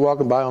Jesus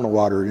walking by on the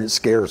water, and it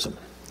scares him.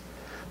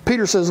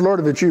 Peter says, Lord,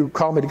 if it's you,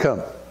 call me to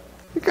come.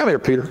 Come here,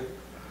 Peter.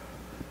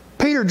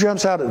 Peter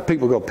jumps out, and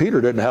people go,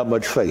 Peter didn't have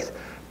much faith.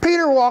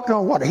 Peter walked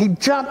on water. He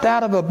jumped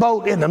out of a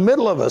boat in the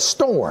middle of a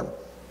storm.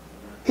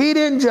 He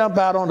didn't jump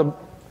out on a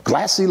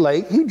glassy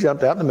lake. He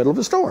jumped out in the middle of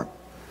a storm.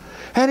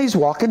 And he's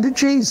walking to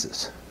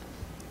Jesus.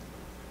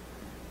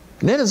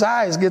 And then his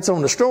eyes gets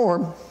on the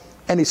storm,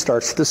 and he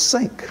starts to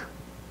sink.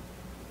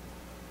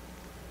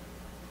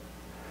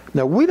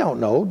 Now, we don't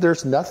know.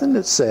 There's nothing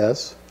that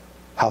says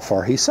how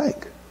far he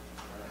sank.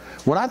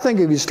 When I think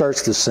if he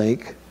starts to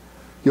sink,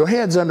 your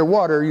head's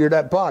underwater, you're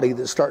that body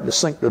that's starting to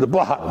sink to the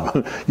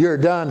bottom. You're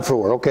done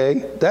for,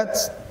 okay?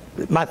 That's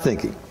my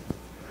thinking.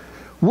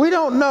 We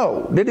don't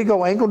know. Did he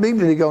go ankle deep?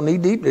 Did he go knee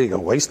deep? Did he go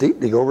waist deep?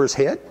 Did he go over his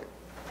head?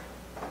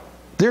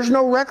 There's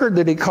no record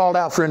that he called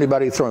out for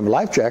anybody to throw him a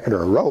life jacket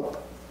or a rope.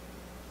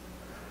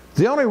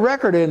 The only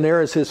record in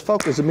there is his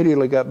focus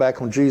immediately got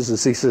back on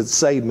Jesus. He said,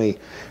 save me.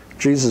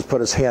 Jesus put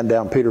his hand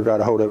down. Peter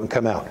got a hold of it and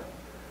come out.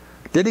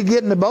 Did he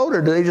get in the boat,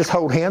 or did they just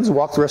hold hands and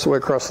walk the rest of the way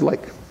across the lake?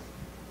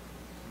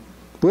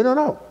 We don't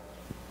know.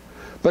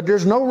 But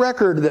there's no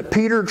record that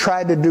Peter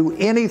tried to do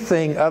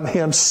anything of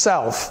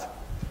himself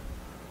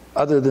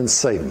other than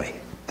save me.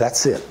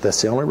 That's it.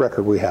 That's the only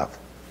record we have.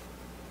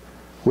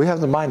 We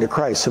have the mind of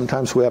Christ.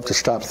 Sometimes we have to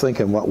stop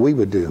thinking what we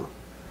would do.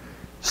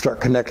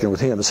 Start connecting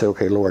with him and say,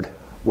 okay, Lord,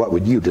 what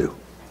would you do?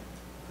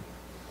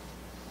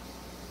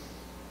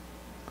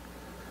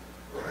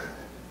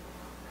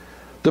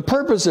 The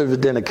purpose of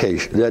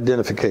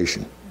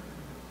identification.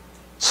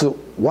 So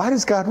why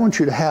does God want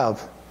you to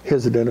have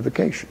his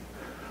identification?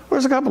 Well,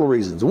 there's a couple of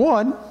reasons.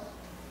 One,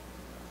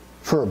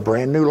 for a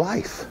brand new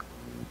life.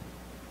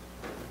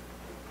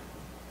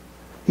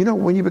 You know,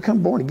 when you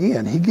become born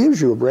again, he gives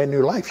you a brand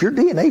new life. Your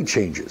DNA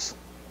changes.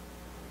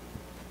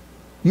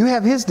 You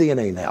have his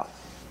DNA now.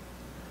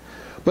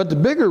 But the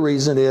bigger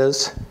reason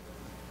is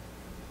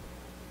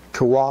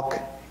to walk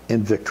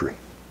in victory.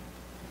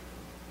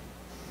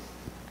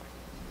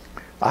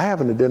 I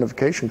have an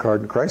identification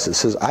card in Christ that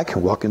says I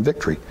can walk in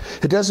victory.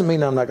 It doesn't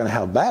mean I'm not going to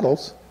have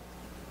battles,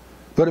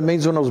 but it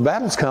means when those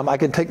battles come, I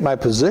can take my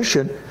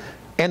position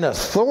and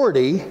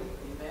authority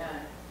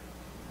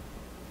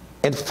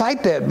and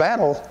fight that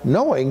battle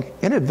knowing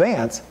in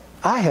advance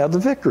I have the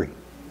victory.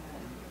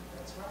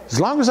 As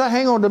long as I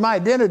hang on to my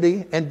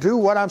identity and do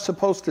what I'm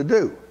supposed to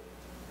do.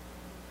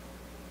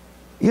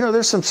 You know,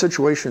 there's some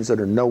situations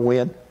that are no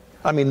win.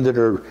 I mean, that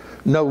are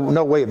no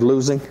way of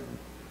losing.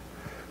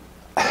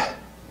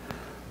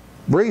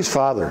 Bree's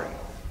father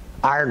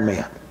Iron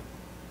Man.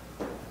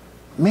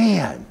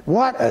 Man,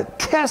 what a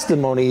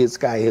testimony this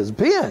guy has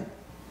been.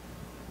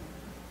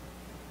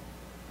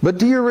 But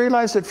do you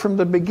realize that from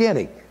the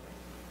beginning,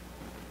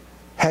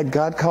 had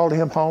God called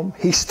him home,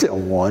 he still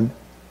won.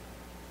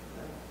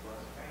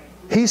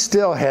 He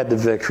still had the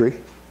victory.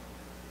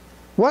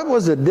 What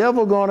was the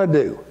devil going to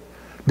do?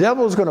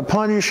 Devil was going to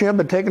punish him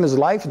by taking his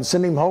life and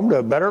send him home to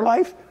a better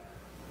life?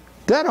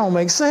 That don't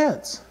make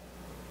sense.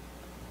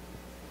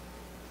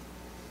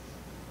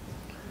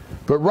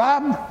 But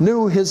Rob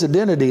knew his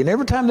identity, and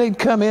every time they'd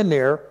come in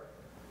there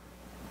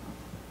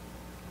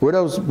with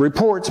those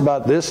reports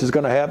about this is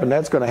going to happen,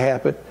 that's going to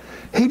happen,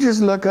 he'd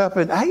just look up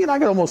and I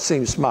could almost see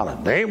him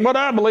smiling. That ain't what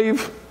I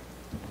believe.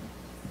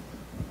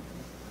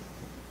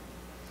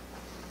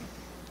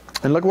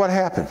 And look what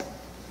happened.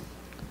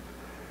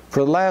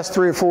 For the last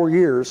 3 or 4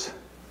 years,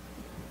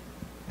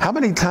 how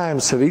many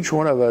times have each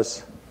one of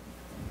us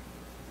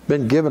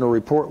been given a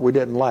report we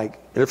didn't like?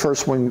 And the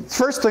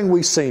first thing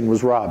we seen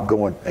was Rob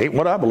going, ain't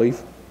what I believe.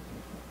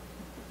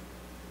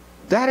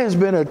 That has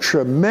been a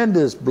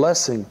tremendous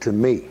blessing to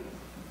me.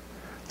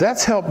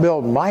 That's helped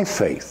build my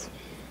faith.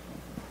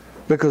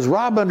 Because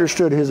Rob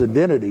understood his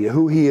identity,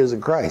 who he is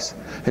in Christ.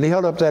 And he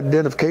held up that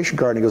identification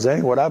card and he goes, that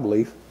ain't what I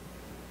believe.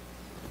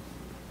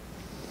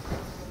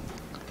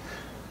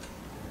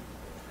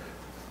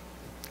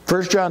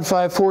 1 John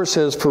 5:4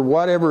 says, for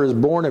whatever is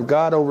born of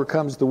God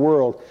overcomes the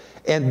world.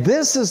 And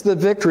this is the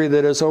victory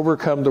that has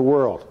overcome the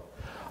world.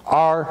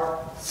 Our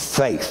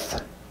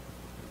faith.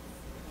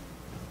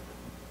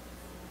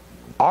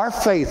 Our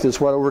faith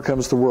is what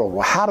overcomes the world.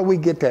 Well, how do we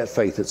get that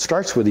faith? It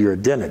starts with your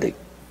identity.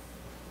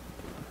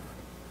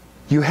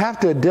 You have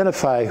to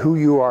identify who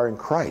you are in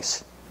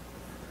Christ.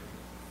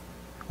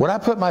 When I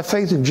put my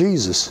faith in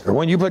Jesus, or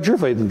when you put your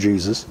faith in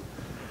Jesus,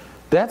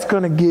 that's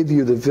going to give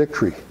you the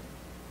victory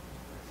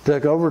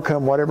to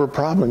overcome whatever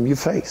problem you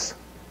face.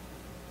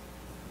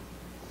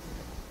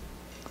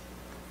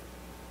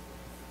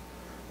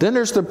 Then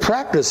there's the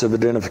practice of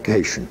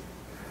identification.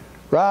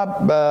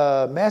 Rob,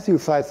 Matthew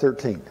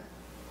 5:13.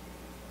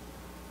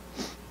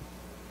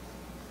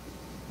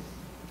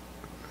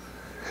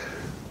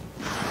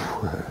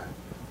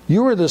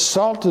 You are the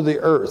salt of the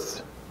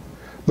earth,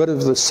 but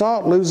if the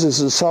salt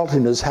loses its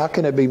saltiness, how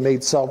can it be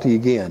made salty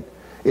again?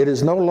 It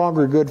is no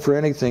longer good for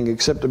anything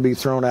except to be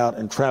thrown out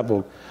and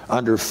trampled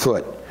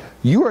underfoot.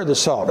 You are the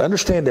salt.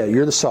 Understand that.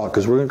 You're the salt,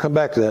 because we're going to come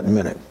back to that in a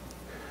minute.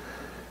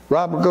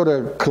 Rob, we'll go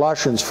to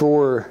Colossians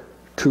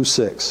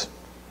 4:2-6.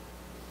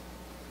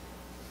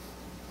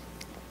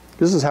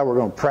 This is how we're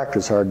going to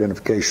practice our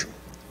identification.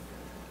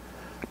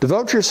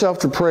 Devote yourself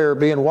to prayer,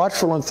 being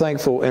watchful and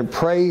thankful, and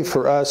pray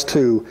for us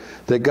too,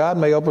 that God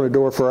may open a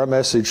door for our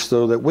message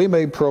so that we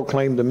may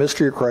proclaim the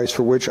mystery of Christ,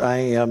 for which I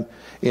am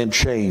in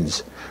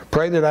chains.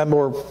 Pray that I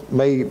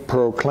may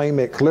proclaim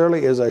it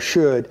clearly as I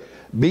should.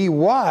 Be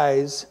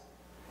wise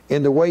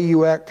in the way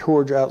you act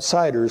towards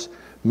outsiders.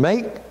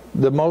 Make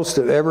the most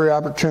of every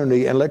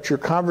opportunity, and let your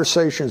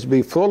conversations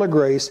be full of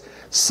grace,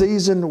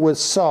 seasoned with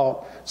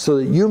salt, so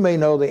that you may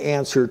know the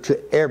answer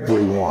to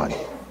everyone.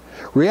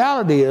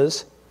 Reality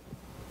is,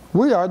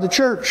 we are the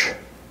church.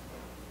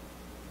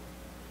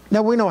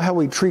 Now we know how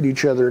we treat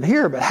each other in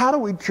here, but how do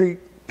we treat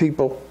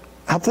people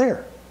out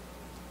there?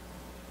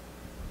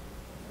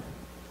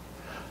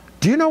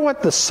 Do you know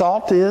what the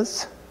salt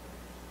is?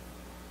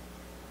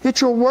 It's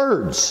your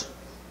words.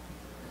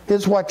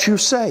 It's what you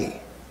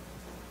say.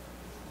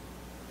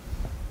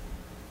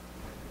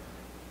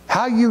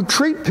 How you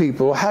treat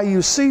people, how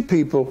you see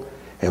people,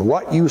 and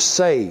what you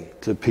say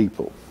to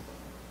people.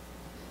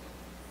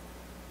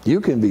 You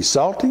can be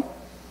salty,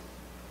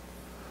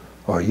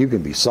 or you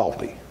can be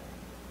salty.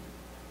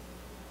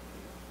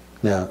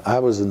 Now, I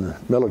was in the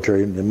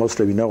military, and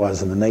most of you know I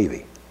was in the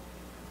Navy.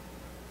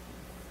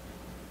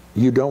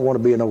 You don't want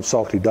to be an old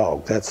salty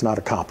dog. That's not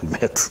a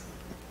compliment.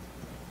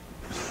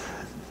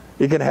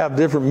 It can have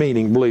different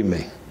meaning, believe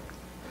me.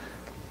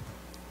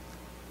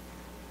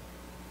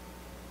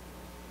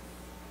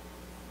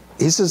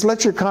 He says,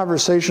 let your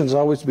conversations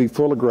always be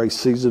full of grace,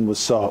 seasoned with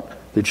salt,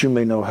 that you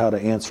may know how to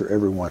answer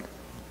everyone.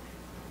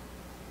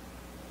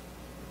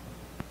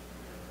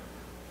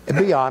 And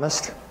be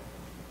honest.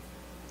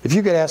 If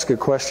you could ask a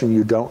question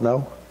you don't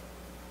know,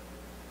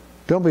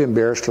 don't be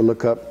embarrassed to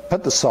look up.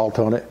 Put the salt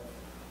on it.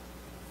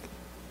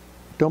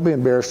 Don't be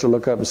embarrassed to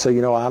look up and say,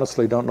 you know, I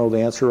honestly don't know the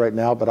answer right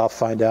now, but I'll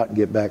find out and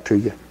get back to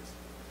you.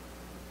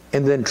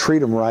 And then treat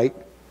them right.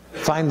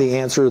 Find the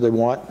answer they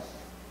want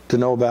to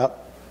know about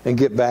and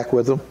get back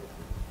with them.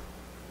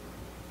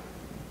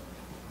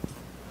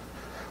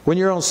 When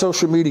you're on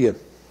social media,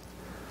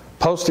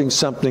 posting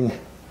something,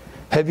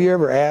 have you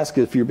ever asked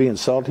if you're being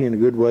salty in a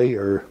good way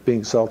or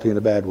being salty in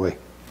a bad way?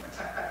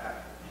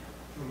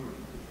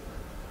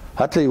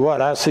 I tell you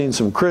what, I've seen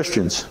some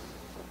Christians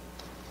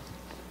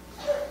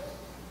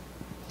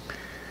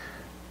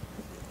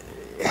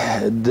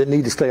that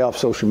need to stay off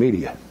social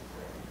media.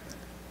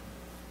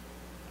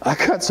 I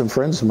got some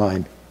friends of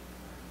mine,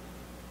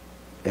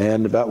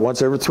 and about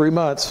once every 3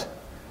 months,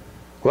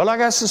 well, I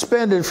got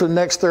suspended for the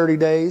next 30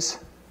 days.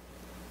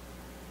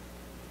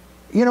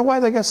 You know why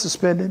they got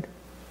suspended?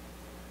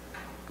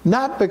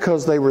 Not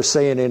because they were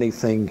saying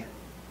anything,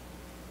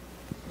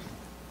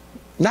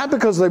 not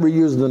because they were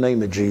using the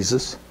name of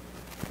Jesus,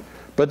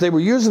 but they were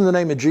using the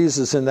name of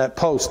Jesus in that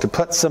post to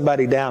put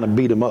somebody down and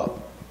beat them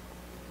up,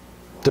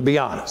 to be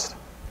honest.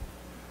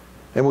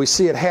 And we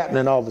see it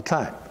happening all the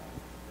time.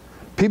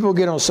 People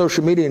get on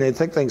social media and they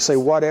think they can say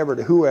whatever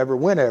to whoever,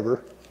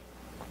 whenever.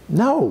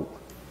 No.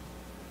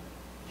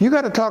 You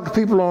got to talk to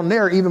people on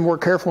there even more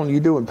careful than you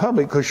do in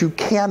public, because you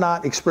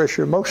cannot express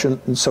your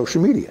emotion in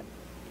social media.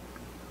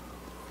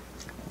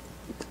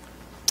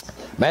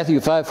 Matthew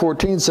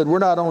 5:14 said, we're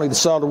not only the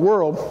salt of the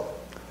world,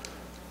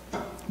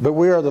 but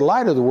we are the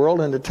light of the world,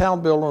 and the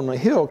town built on a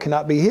hill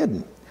cannot be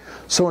hidden.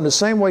 So in the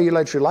same way you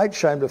let your light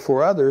shine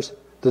before others,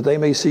 that they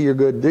may see your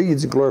good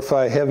deeds and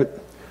glorify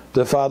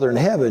the Father in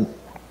heaven.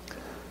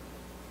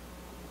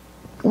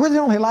 We're the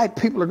only light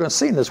people are going to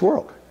see in this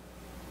world.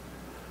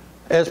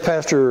 As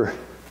Pastor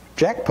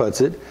Jack puts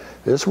it,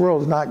 this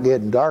world is not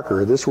getting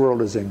darker. This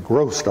world is in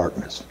gross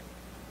darkness.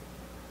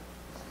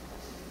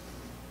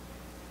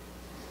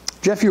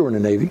 Jeff, you were in the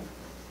Navy.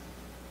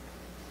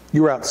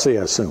 You were out to sea,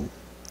 I assume.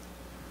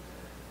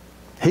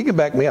 He can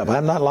back me up.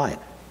 I'm not lying.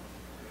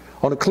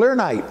 On a clear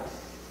night,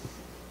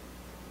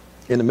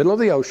 in the middle of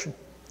the ocean,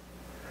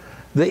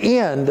 the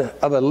end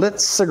of a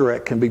lit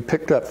cigarette can be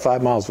picked up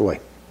 5 miles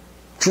away.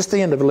 Just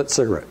the end of a lit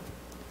cigarette.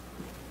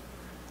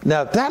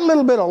 Now, that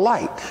little bit of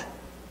light,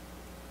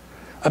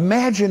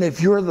 imagine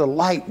if you're the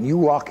light and you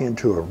walk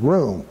into a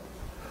room,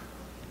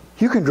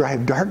 you can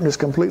drive darkness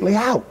completely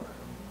out.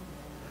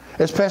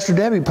 As Pastor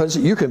Debbie puts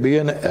it, you can be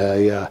an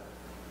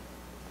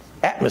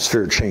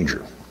atmosphere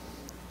changer.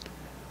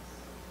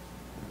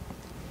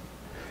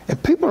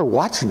 And people are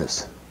watching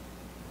us.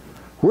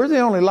 We're the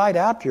only light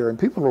out there, and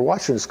people are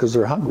watching us because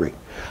they're hungry.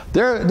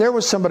 There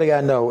was somebody I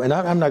know, and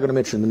I'm not going to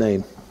mention the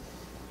name.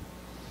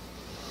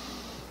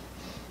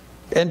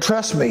 And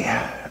trust me,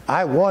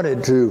 I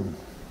really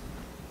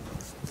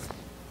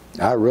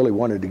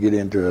wanted to get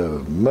into a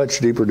much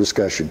deeper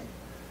discussion.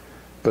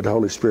 But the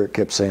Holy Spirit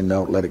kept saying,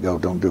 no, let it go,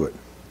 don't do it.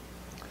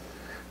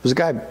 There's a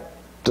guy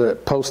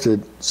that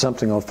posted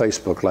something on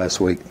Facebook last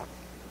week.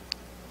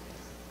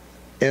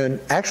 And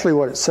actually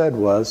what it said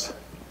was,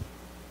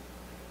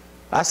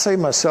 I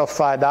saved myself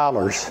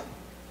 $5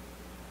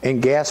 in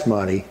gas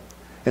money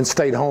and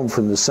stayed home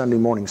from the Sunday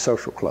morning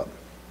social club.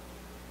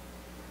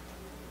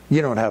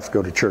 You don't have to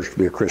go to church to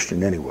be a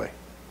Christian anyway.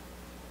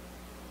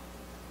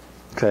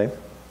 Okay?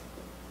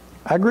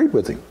 I agreed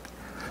with him.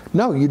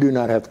 No, you do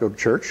not have to go to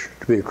church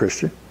to be a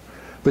Christian.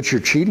 But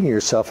you're cheating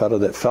yourself out of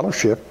that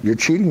fellowship. You're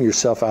cheating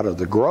yourself out of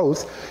the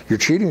growth. You're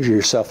cheating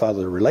yourself out of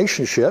the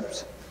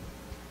relationships.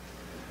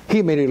 He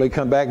immediately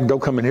come back and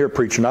don't come in here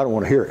preaching. I don't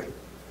want to hear it.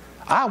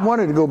 I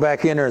wanted to go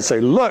back in there and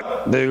say,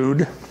 look,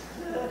 dude.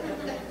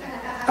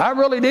 I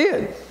really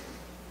did.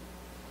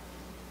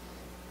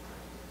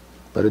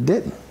 But it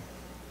didn't.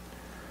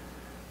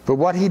 But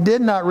what he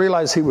did not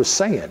realize he was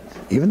saying,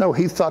 even though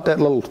he thought that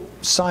little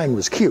sign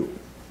was cute,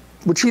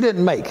 which he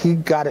didn't make, he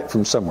got it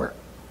from somewhere.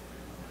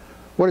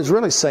 What he's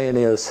really saying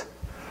is,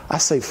 I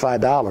saved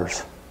 $5.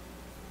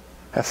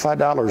 That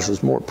 $5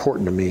 is more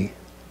important to me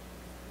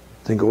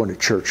than going to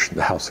church in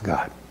the house of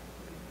God.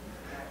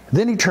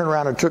 Then he turned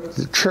around and took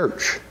the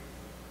church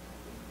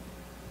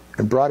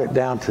and brought it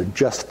down to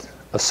just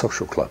a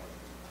social club.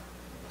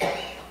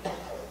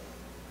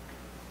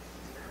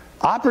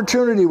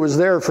 Opportunity was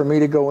there for me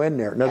to go in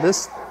there. Now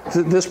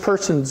this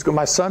person's,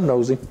 my son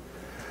knows him.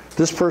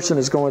 This person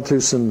is going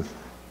through some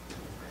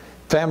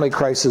family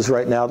crisis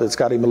right now that's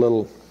got him a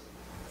little,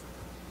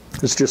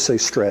 let's just say,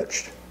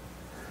 stretched.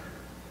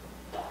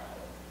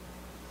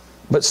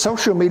 But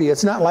social media,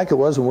 it's not like it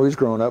was when we was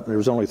growing up and there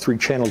was only 3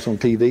 channels on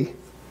TV.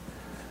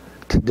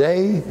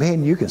 Today,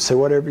 man, you can say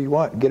whatever you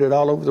want, get it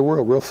all over the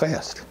world real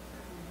fast.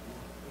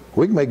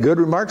 We can make good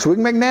remarks, we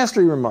can make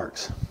nasty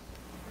remarks.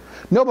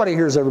 Nobody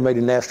here has ever made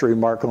a nasty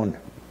remark on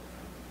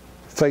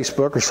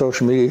Facebook or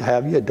social media,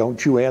 have you?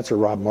 Don't you answer,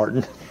 Rob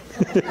Martin.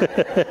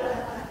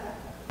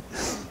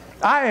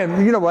 I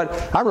am, you know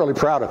what, I'm really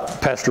proud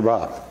of Pastor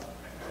Bob.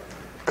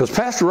 Because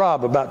Pastor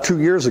Rob, about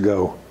 2 years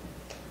ago,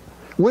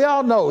 we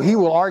all know he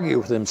will argue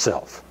with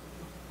himself.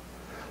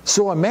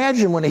 So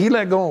imagine when he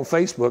let go on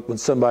Facebook when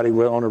somebody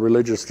went on a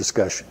religious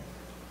discussion.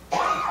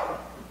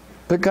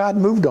 But God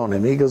moved on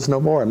him. He goes,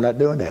 no more, I'm not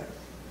doing that.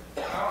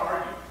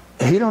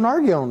 He don't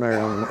argue on there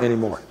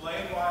anymore.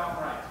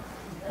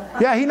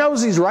 Yeah, he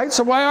knows he's right,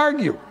 so why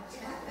argue?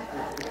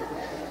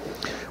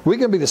 We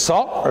can be the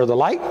salt or the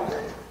light,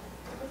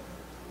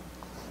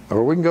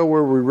 or we can go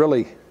where we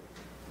really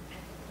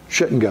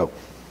shouldn't go.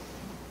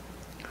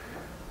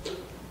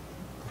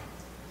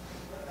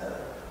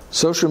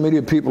 Social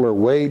media people are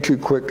way too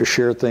quick to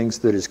share things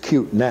that is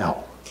cute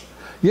now.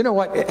 You know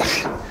what?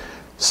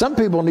 Some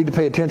people need to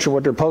pay attention to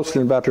what they're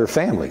posting about their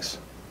families.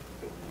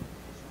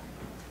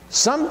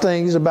 Some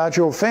things about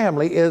your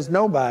family is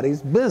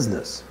nobody's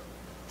business.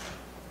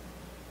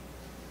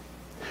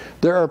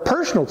 There are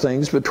personal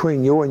things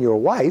between you and your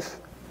wife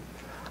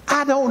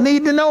I don't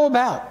need to know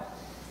about.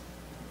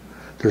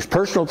 There's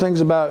personal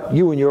things about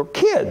you and your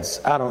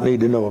kids I don't need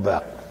to know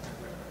about.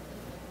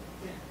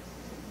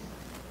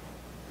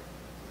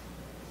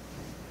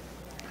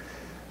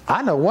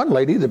 I know one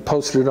lady that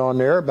posted on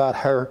there about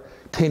her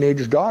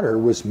teenage daughter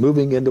was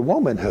moving into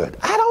womanhood.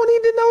 I don't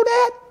need to know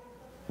that.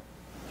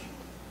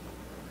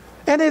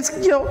 And it's,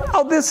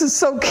 oh, this is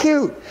so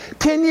cute.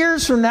 10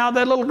 years from now,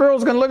 that little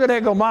girl's going to look at that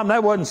and go, Mom,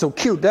 that wasn't so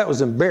cute. That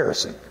was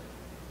embarrassing.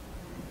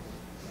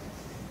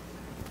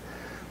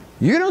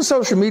 You get on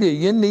social media,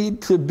 you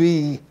need to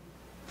be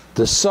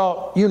the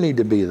salt. You need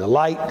to be the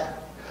light.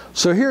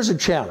 So here's a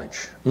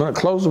challenge. I'm going to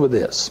close with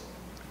this.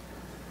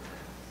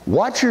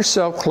 Watch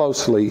yourself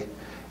closely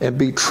and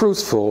be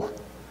truthful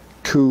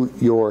to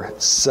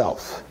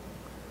yourself.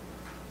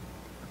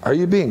 Are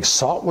you being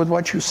salt with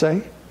what you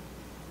say?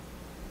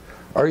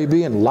 Are you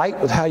being light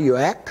with how you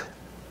act?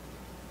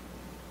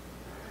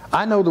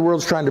 I know the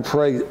world's trying to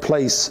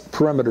place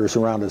perimeters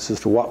around us as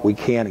to what we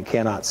can and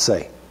cannot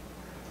say.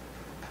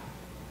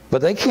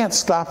 But they can't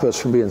stop us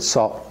from being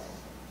salt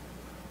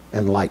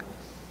and light.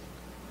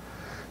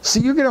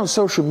 See, you get on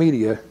social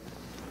media,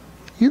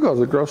 you go to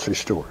the grocery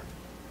store.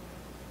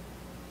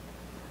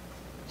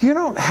 You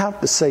don't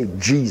have to say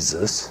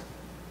Jesus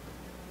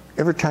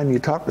every time you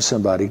talk to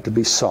somebody to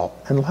be salt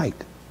and light.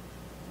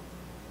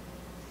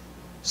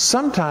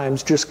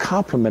 Sometimes just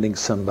complimenting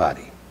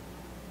somebody.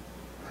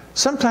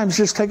 Sometimes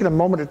just taking a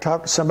moment to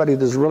talk to somebody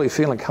that's really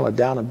feeling kind of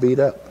down and beat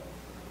up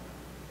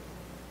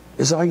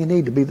is all you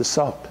need to be the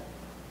salt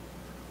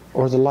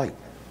or the light.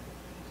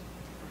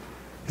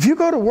 If you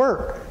go to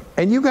work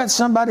and you got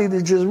somebody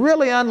that's just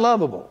really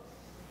unlovable,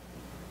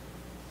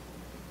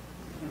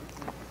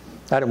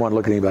 I didn't want to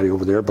look at anybody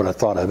over there, but I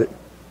thought of it.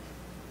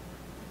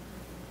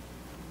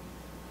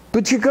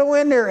 But you go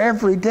in there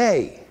every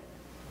day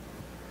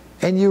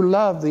and you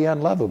love the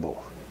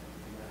unlovable.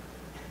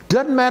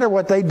 Doesn't matter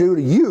what they do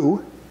to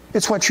you,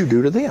 it's what you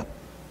do to them.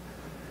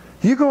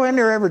 You go in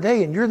there every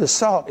day and you're the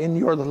salt and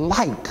you're the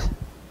light.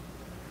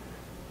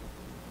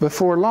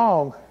 Before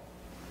long,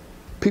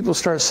 people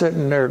start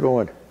sitting there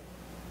going,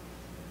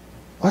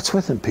 what's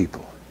with them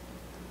people?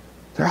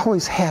 They're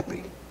always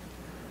happy.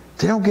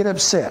 They don't get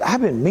upset.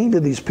 I've been mean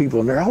to these people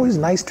and they're always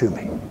nice to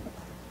me.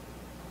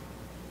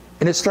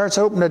 And it starts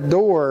opening a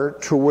door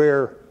to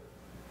where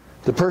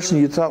the person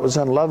you thought was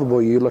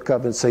unlovable, you look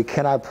up and say,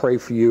 can I pray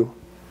for you?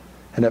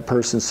 And that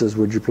person says,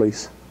 would you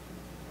please?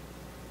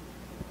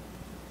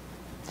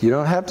 You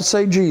don't have to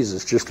say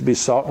Jesus just to be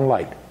salt and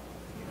light.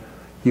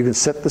 You can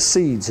set the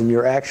seeds in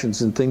your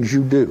actions and things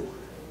you do.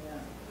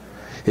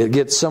 It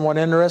gets someone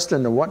interested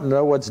and wanting to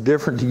know what's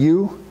different to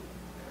you.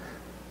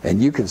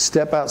 And you can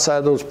step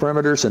outside those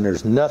perimeters and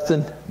there's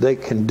nothing they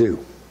can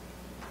do.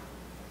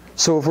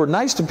 So if we're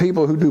nice to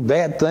people who do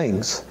bad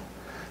things,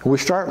 and we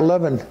start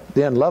loving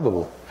the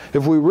unlovable,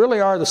 if we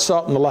really are the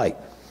salt and the light,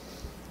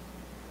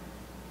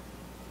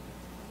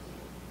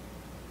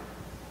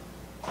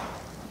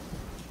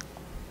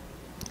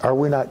 are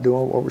we not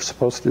doing what we're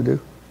supposed to do?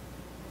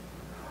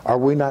 Are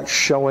we not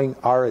showing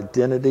our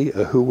identity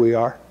of who we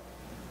are?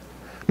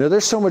 Now,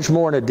 there's so much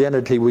more in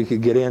identity we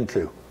could get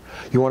into.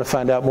 You want to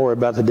find out more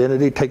about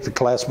identity? Take the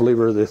class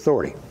Believer of the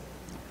Authority.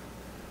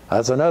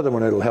 That's another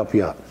one that'll help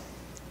you out.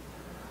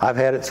 I've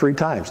had it 3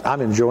 times.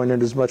 I'm enjoying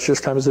it as much this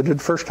time as I did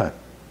the first time.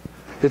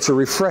 It's a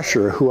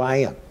refresher of who I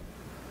am.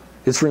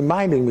 It's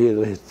reminding me of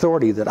the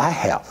authority that I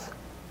have.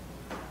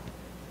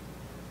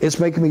 It's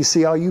making me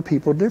see all you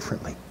people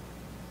differently.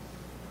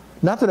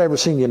 Not that I've ever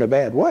seen you in a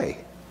bad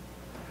way,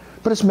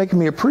 but it's making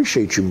me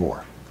appreciate you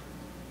more.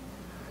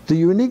 The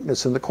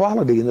uniqueness and the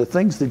quality and the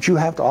things that you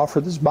have to offer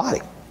this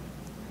body.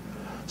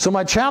 So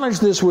my challenge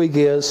this week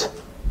is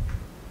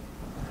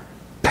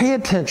pay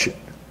attention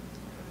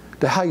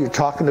to how you're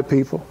talking to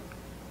people,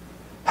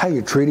 how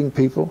you're treating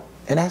people,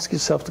 and ask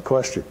yourself the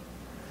question,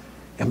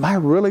 am I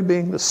really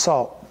being the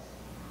salt?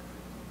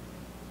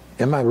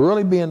 Am I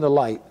really being the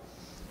light?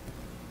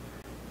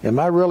 Am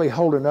I really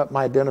holding up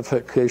my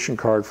identification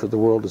card for the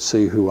world to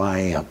see who I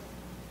am?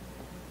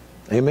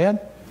 Amen?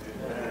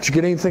 Did you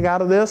get anything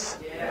out of this?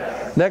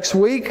 Yes. Next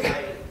week,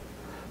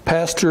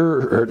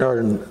 Pastor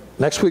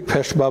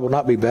Bob will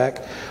not be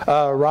back.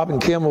 Rob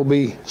and Kim will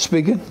be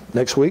speaking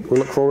next week. We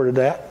look forward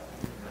to that.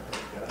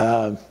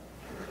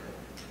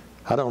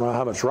 I don't know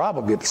how much Rob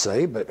will get to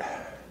say, but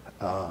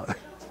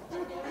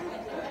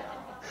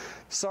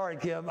sorry,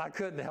 Kim, I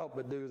couldn't help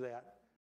but do that.